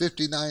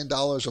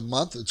 $59 a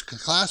month. The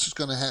class is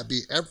going to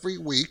be every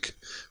week.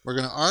 We're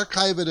going to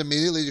archive it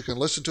immediately. You can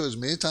listen to it as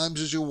many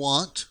times as you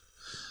want.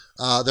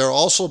 There will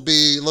also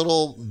be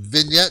little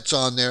vignettes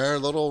on there,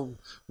 little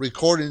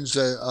recordings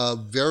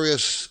of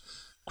various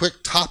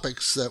quick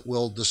topics that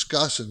we'll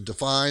discuss and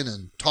define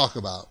and talk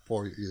about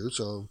for you.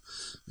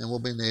 And we'll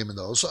be naming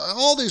those. So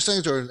all these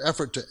things are an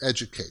effort to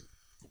educate.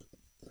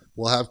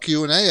 We'll have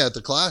Q&A at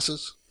the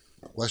classes,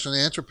 question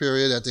and answer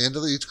period at the end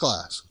of each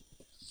class,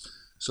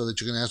 so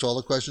that you can ask all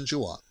the questions you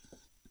want.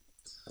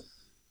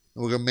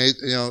 And we're going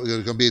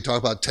to be talking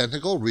about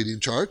technical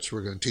reading charts.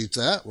 We're going to teach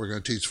that. We're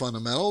going to teach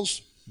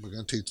fundamentals. We're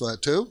going to teach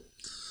that too.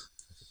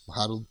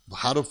 How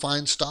to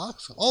find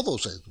stocks, all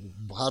those things.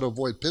 How to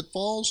avoid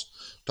pitfalls.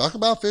 We're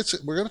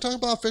going to talk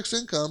about fixed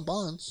income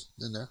bonds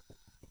in there.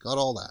 Got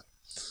all that.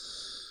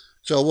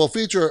 So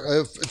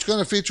it's going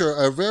to feature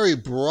a very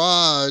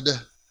broad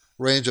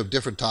range of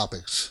different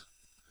topics,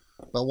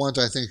 but ones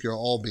I think you'll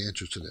all be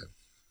interested in.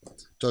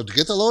 So to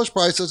get the lowest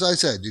price, as I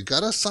said, you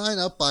got to sign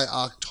up by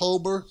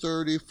October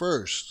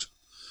 31st.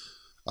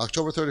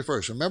 October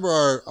 31st. Remember,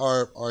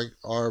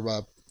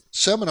 our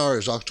seminar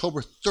is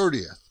October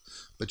 30th,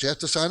 but you have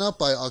to sign up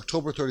by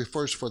October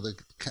 31st for the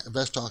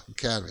InvestTalk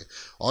Academy.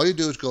 All you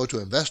do is go to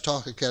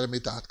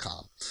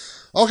investtalkacademy.com.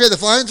 Okay,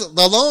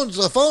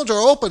 the phones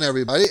are open,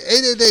 everybody.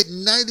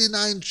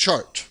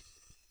 888-99-CHART.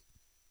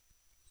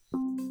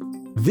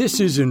 This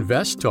is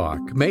Invest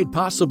Talk, made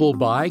possible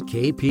by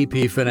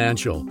KPP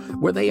Financial,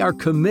 where they are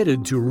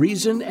committed to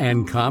reason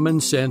and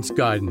common sense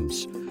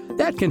guidance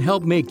that can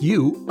help make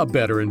you a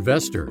better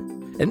investor.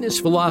 And this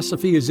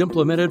philosophy is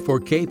implemented for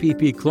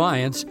KPP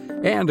clients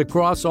and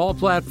across all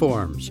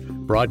platforms: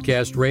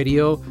 broadcast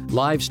radio,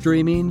 live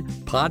streaming,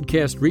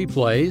 podcast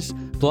replays,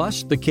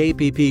 plus the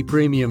KPP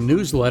Premium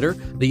newsletter,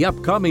 the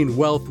upcoming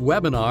Wealth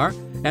webinar,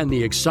 and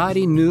the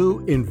exciting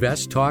new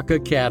Invest Talk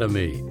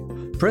Academy.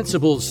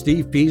 Principals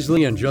Steve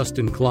Peasley and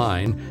Justin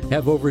Klein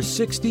have over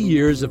 60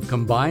 years of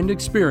combined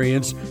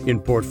experience in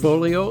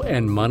portfolio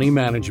and money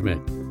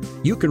management.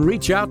 You can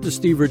reach out to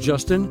Steve or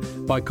Justin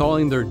by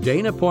calling their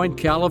Dana Point,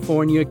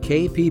 California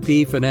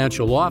KPP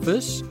Financial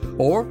Office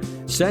or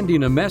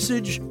sending a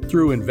message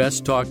through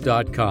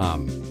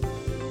investtalk.com.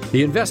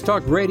 The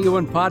InvestTalk radio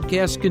and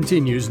podcast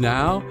continues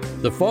now.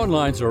 The phone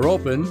lines are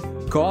open.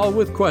 Call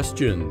with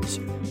questions.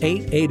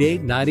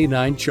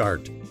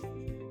 888-99-CHART.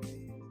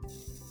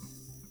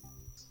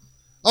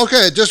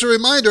 Okay, just a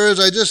reminder, as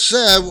I just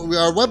said,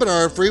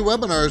 our free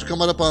webinar is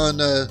coming up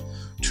on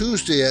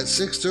Tuesday at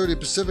 6:30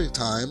 Pacific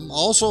time.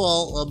 Also,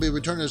 I'll be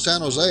returning to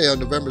San Jose on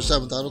November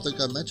 7th. I don't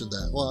think I mentioned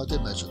that. Well, I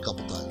did mention it a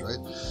couple times, right?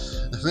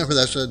 Remember,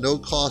 that's a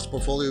no-cost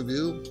portfolio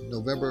view.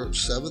 November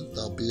 7th,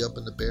 I'll be up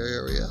in the Bay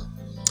Area.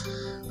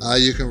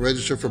 You can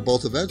register for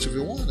both events if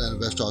you want at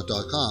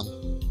investtalk.com.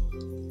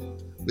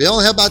 We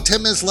only have about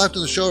 10 minutes left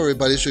in the show,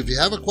 everybody, so if you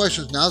have a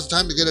question, now's the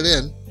time to get it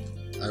in.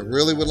 I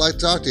really would like to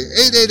talk to you.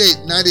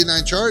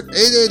 888-99-CHART,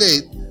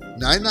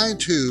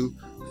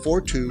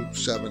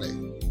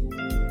 888-992-4278.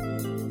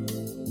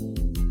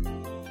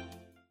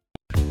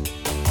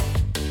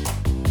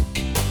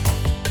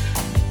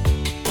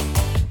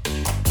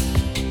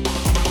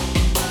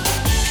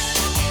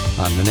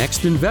 On the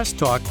next Invest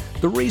Talk,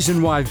 the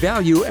reason why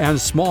value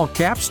and small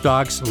cap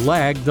stocks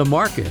lag the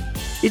market.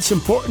 It's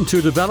important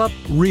to develop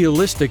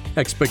realistic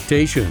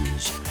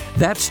expectations.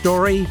 That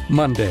story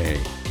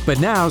Monday. But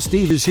now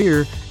Steve is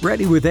here,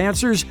 ready with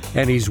answers,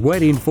 and he's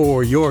waiting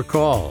for your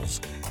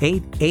calls.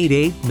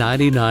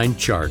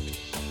 888-99-CHART.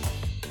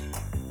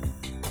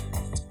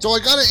 So I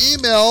got an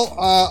email.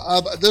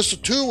 This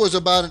too was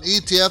about an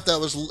ETF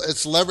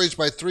it's leveraged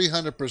by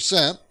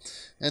 300%.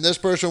 And this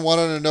person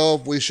wanted to know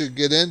if we should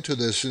get into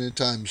this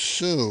anytime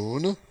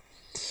soon.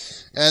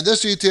 And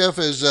this ETF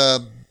is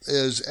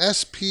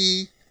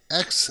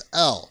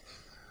SPXL,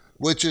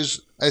 which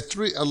is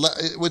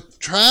which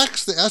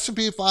tracks the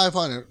S&P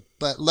 500,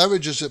 but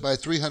leverages it by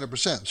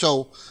 300%.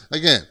 So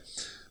again,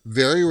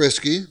 very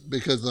risky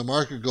because the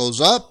market goes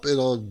up,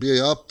 it'll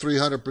be up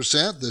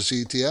 300%, this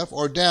ETF,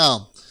 or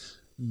down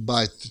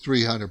by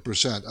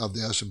 300% of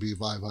the S&P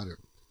 500.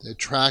 They're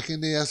tracking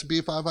the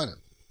S&P 500.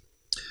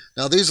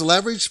 Now, these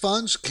leveraged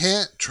funds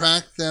can't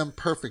track them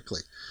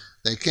perfectly.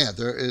 They can't.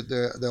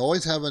 They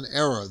always have an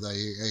error,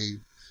 a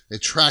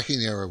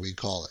tracking error, we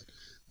call it.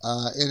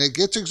 And it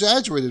gets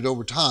exaggerated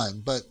over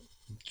time. But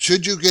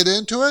should you get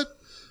into it?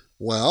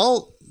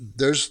 Well,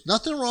 there's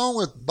nothing wrong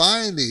with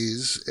buying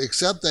these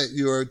except that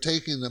you are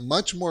taking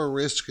much more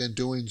risk in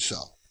doing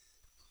so.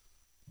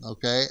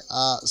 Okay?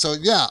 So,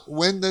 yeah,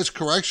 when this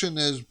correction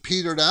is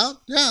petered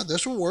out, yeah,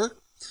 this will work.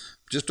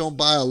 Just don't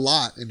buy a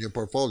lot in your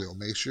portfolio.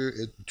 Make sure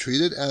treat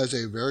it as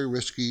a very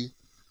risky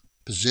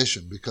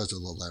position because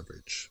of the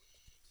leverage.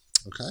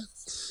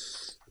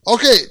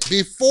 Okay,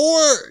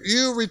 before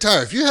you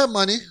retire, if you have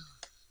money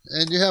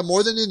and you have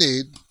more than you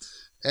need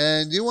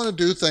and you want to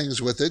do things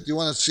with it, you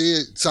want to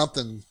see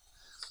something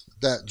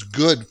that's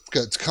good,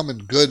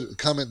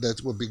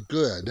 that would be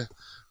good,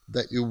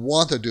 that you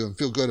want to do and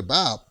feel good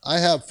about, I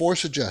have 4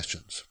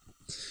 suggestions.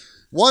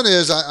 One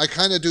is, I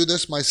kind of do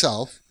this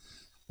myself,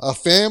 a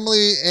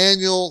family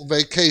annual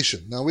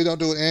vacation. Now, we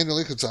don't do it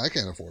annually because I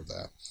can't afford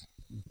that.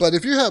 But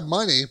if you have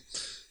money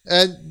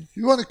and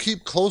you want to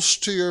keep close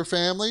to your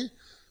family,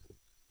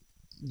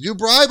 you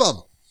bribe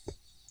them.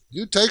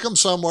 You take them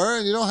somewhere,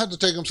 and you don't have to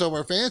take them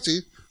somewhere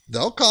fancy.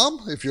 They'll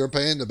come if you're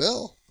paying the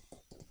bill.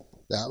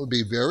 That would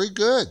be very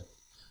good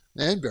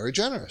and very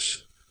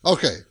generous.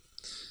 Okay.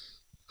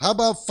 How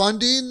about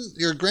funding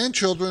your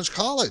grandchildren's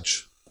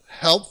college?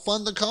 Help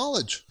fund the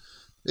college.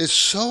 It's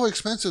so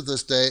expensive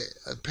this day.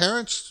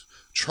 Parents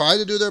try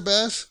to do their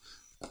best,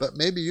 but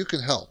maybe you can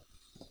help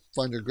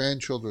fund your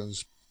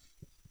grandchildren's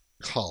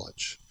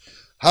college.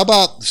 How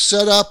about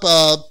set up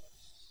an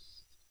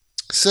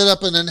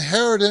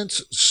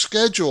inheritance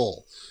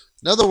schedule?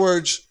 In other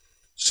words,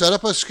 set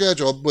up a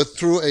schedule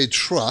through a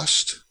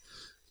trust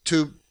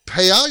to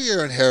pay out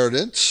your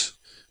inheritance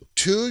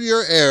to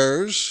your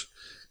heirs,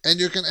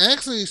 and you can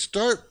actually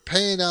start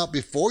paying out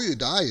before you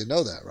die. You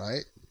know that,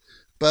 right?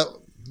 But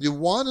you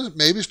want to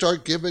maybe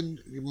start giving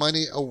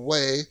money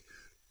away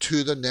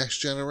to the next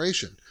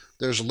generation.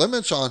 There's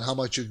limits on how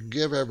much you can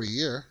give every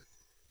year.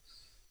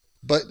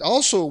 But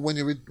also, when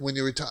you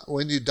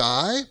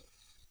die,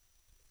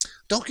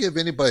 don't give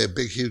anybody a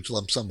big, huge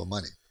lump sum of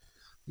money.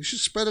 You should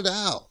spread it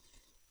out.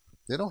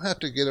 They don't have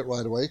to get it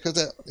right away because,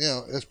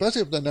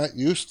 especially if they're not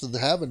used to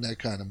having that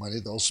kind of money,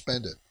 they'll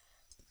spend it.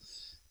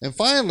 And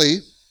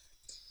finally,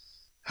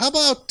 how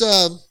about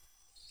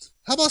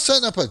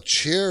setting up a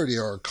charity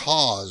or a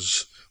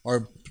cause,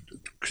 or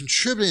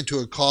contributing to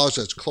a cause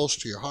that's close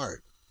to your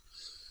heart?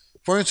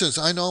 For instance,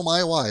 I know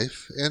my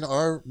wife, in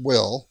our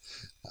will,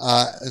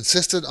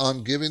 insisted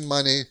on giving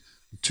money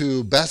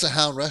to Basset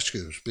Hound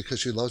Rescues because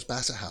she loves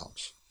Basset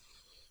Hounds.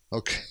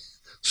 Okay,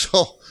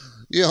 so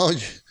you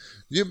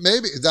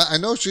maybe I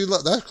know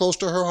that's close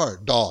to her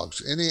heart.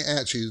 Dogs,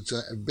 she's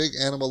a big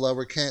animal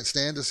lover. Can't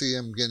stand to see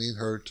him getting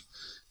hurt,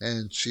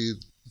 and she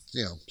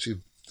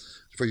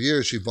for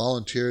years she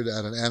volunteered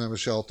at an animal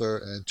shelter,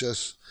 and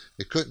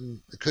it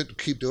couldn't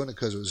keep doing it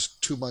because it was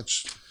too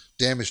much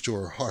damage to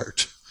her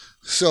heart.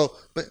 So,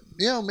 but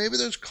maybe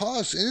there's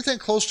cause, anything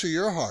close to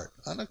your heart.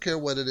 I don't care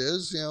what it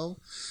is.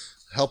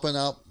 Helping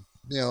out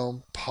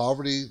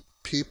poverty,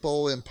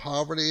 people in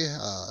poverty.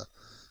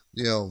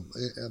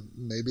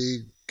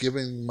 Maybe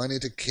giving money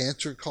to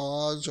cancer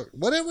cause or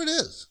whatever it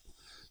is.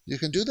 You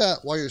can do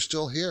that while you're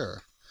still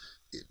here.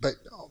 But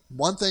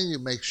one thing you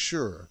make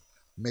sure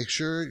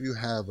you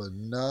have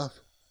enough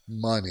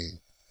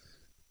money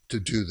to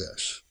do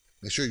this.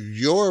 Make sure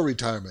your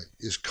retirement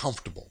is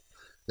comfortable,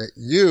 that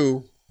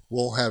you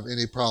won't have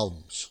any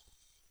problems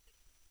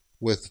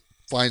with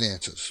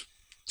finances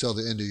till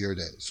the end of your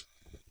days.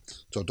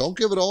 So don't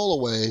give it all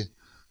away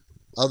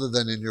other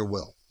than in your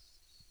will.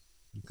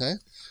 Okay?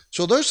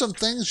 So there's some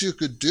things you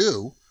could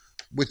do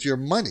with your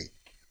money.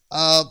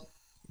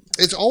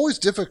 It's always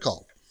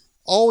difficult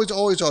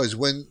always,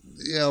 when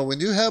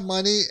you have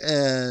money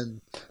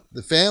and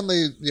the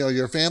family,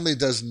 your family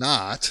does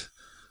not,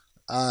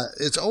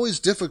 it's always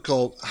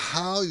difficult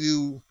how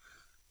you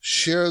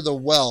share the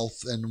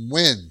wealth and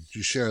when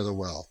you share the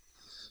wealth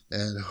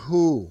and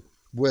who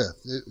with.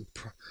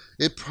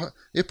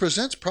 It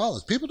presents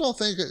problems. People don't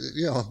think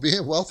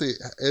being wealthy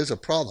is a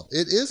problem.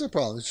 It is a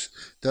problem.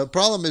 The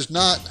problem is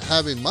not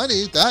having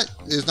money. That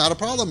is not a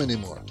problem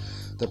anymore.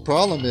 The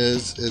problem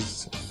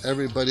is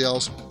everybody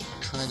else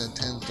kind of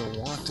tends to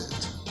want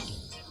it,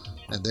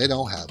 and they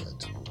don't have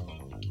it.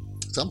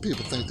 Some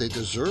people think they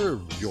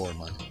deserve your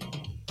money.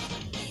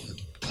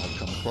 I've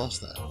come across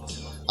that.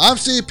 I'm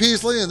Steve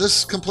Peasley, and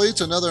this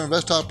completes another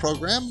Invest Talk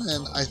program,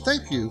 and I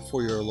thank you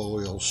for your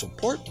loyal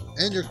support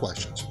and your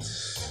questions.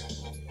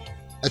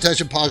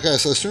 Attention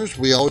podcast listeners,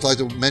 we always like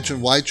to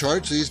mention Y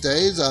Charts these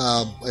days.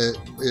 It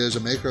is a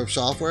maker of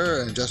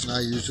software, and Justin and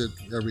I use it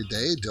every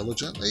day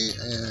diligently,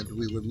 and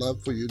we would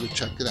love for you to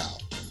check it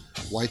out.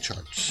 Y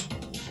Charts.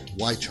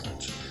 Y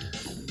Charts.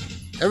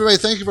 Everybody,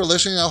 thank you for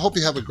listening. I hope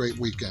you have a great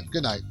weekend.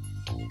 Good night.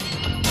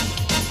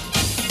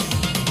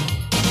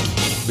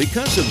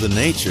 Because of the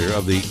nature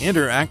of the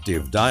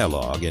interactive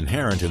dialogue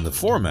inherent in the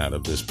format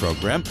of this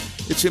program,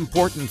 it's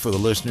important for the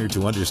listener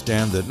to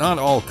understand that not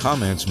all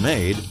comments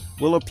made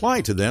will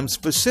apply to them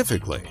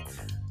specifically.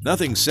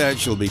 Nothing said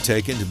shall be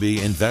taken to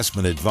be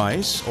investment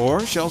advice,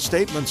 or shall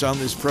statements on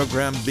this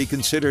program be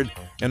considered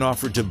an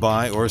offer to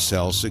buy or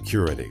sell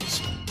securities.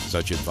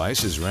 Such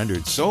advice is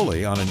rendered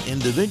solely on an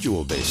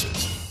individual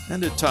basis,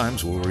 and at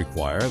times will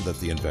require that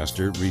the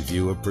investor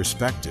review a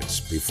prospectus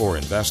before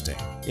investing.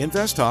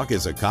 Invest Talk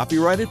is a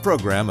copyrighted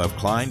program of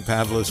Klein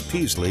Pavlis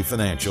Peasley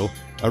Financial,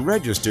 a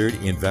registered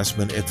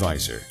investment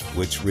advisor,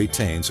 which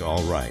retains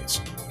all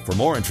rights. For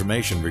more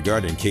information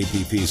regarding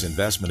KPP's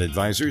investment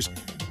advisors,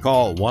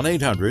 call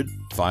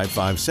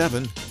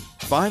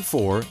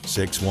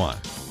 1-800-557-5461.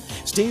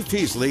 Steve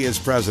Peasley is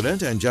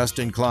President and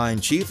Justin Klein,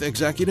 Chief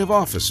Executive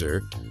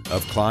Officer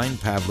of Klein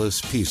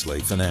Pavlis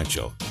Peasley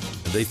Financial.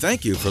 They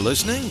thank you for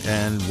listening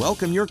and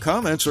welcome your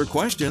comments or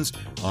questions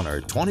on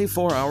our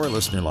 24-hour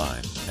listener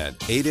line at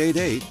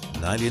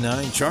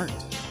 888-99-CHART.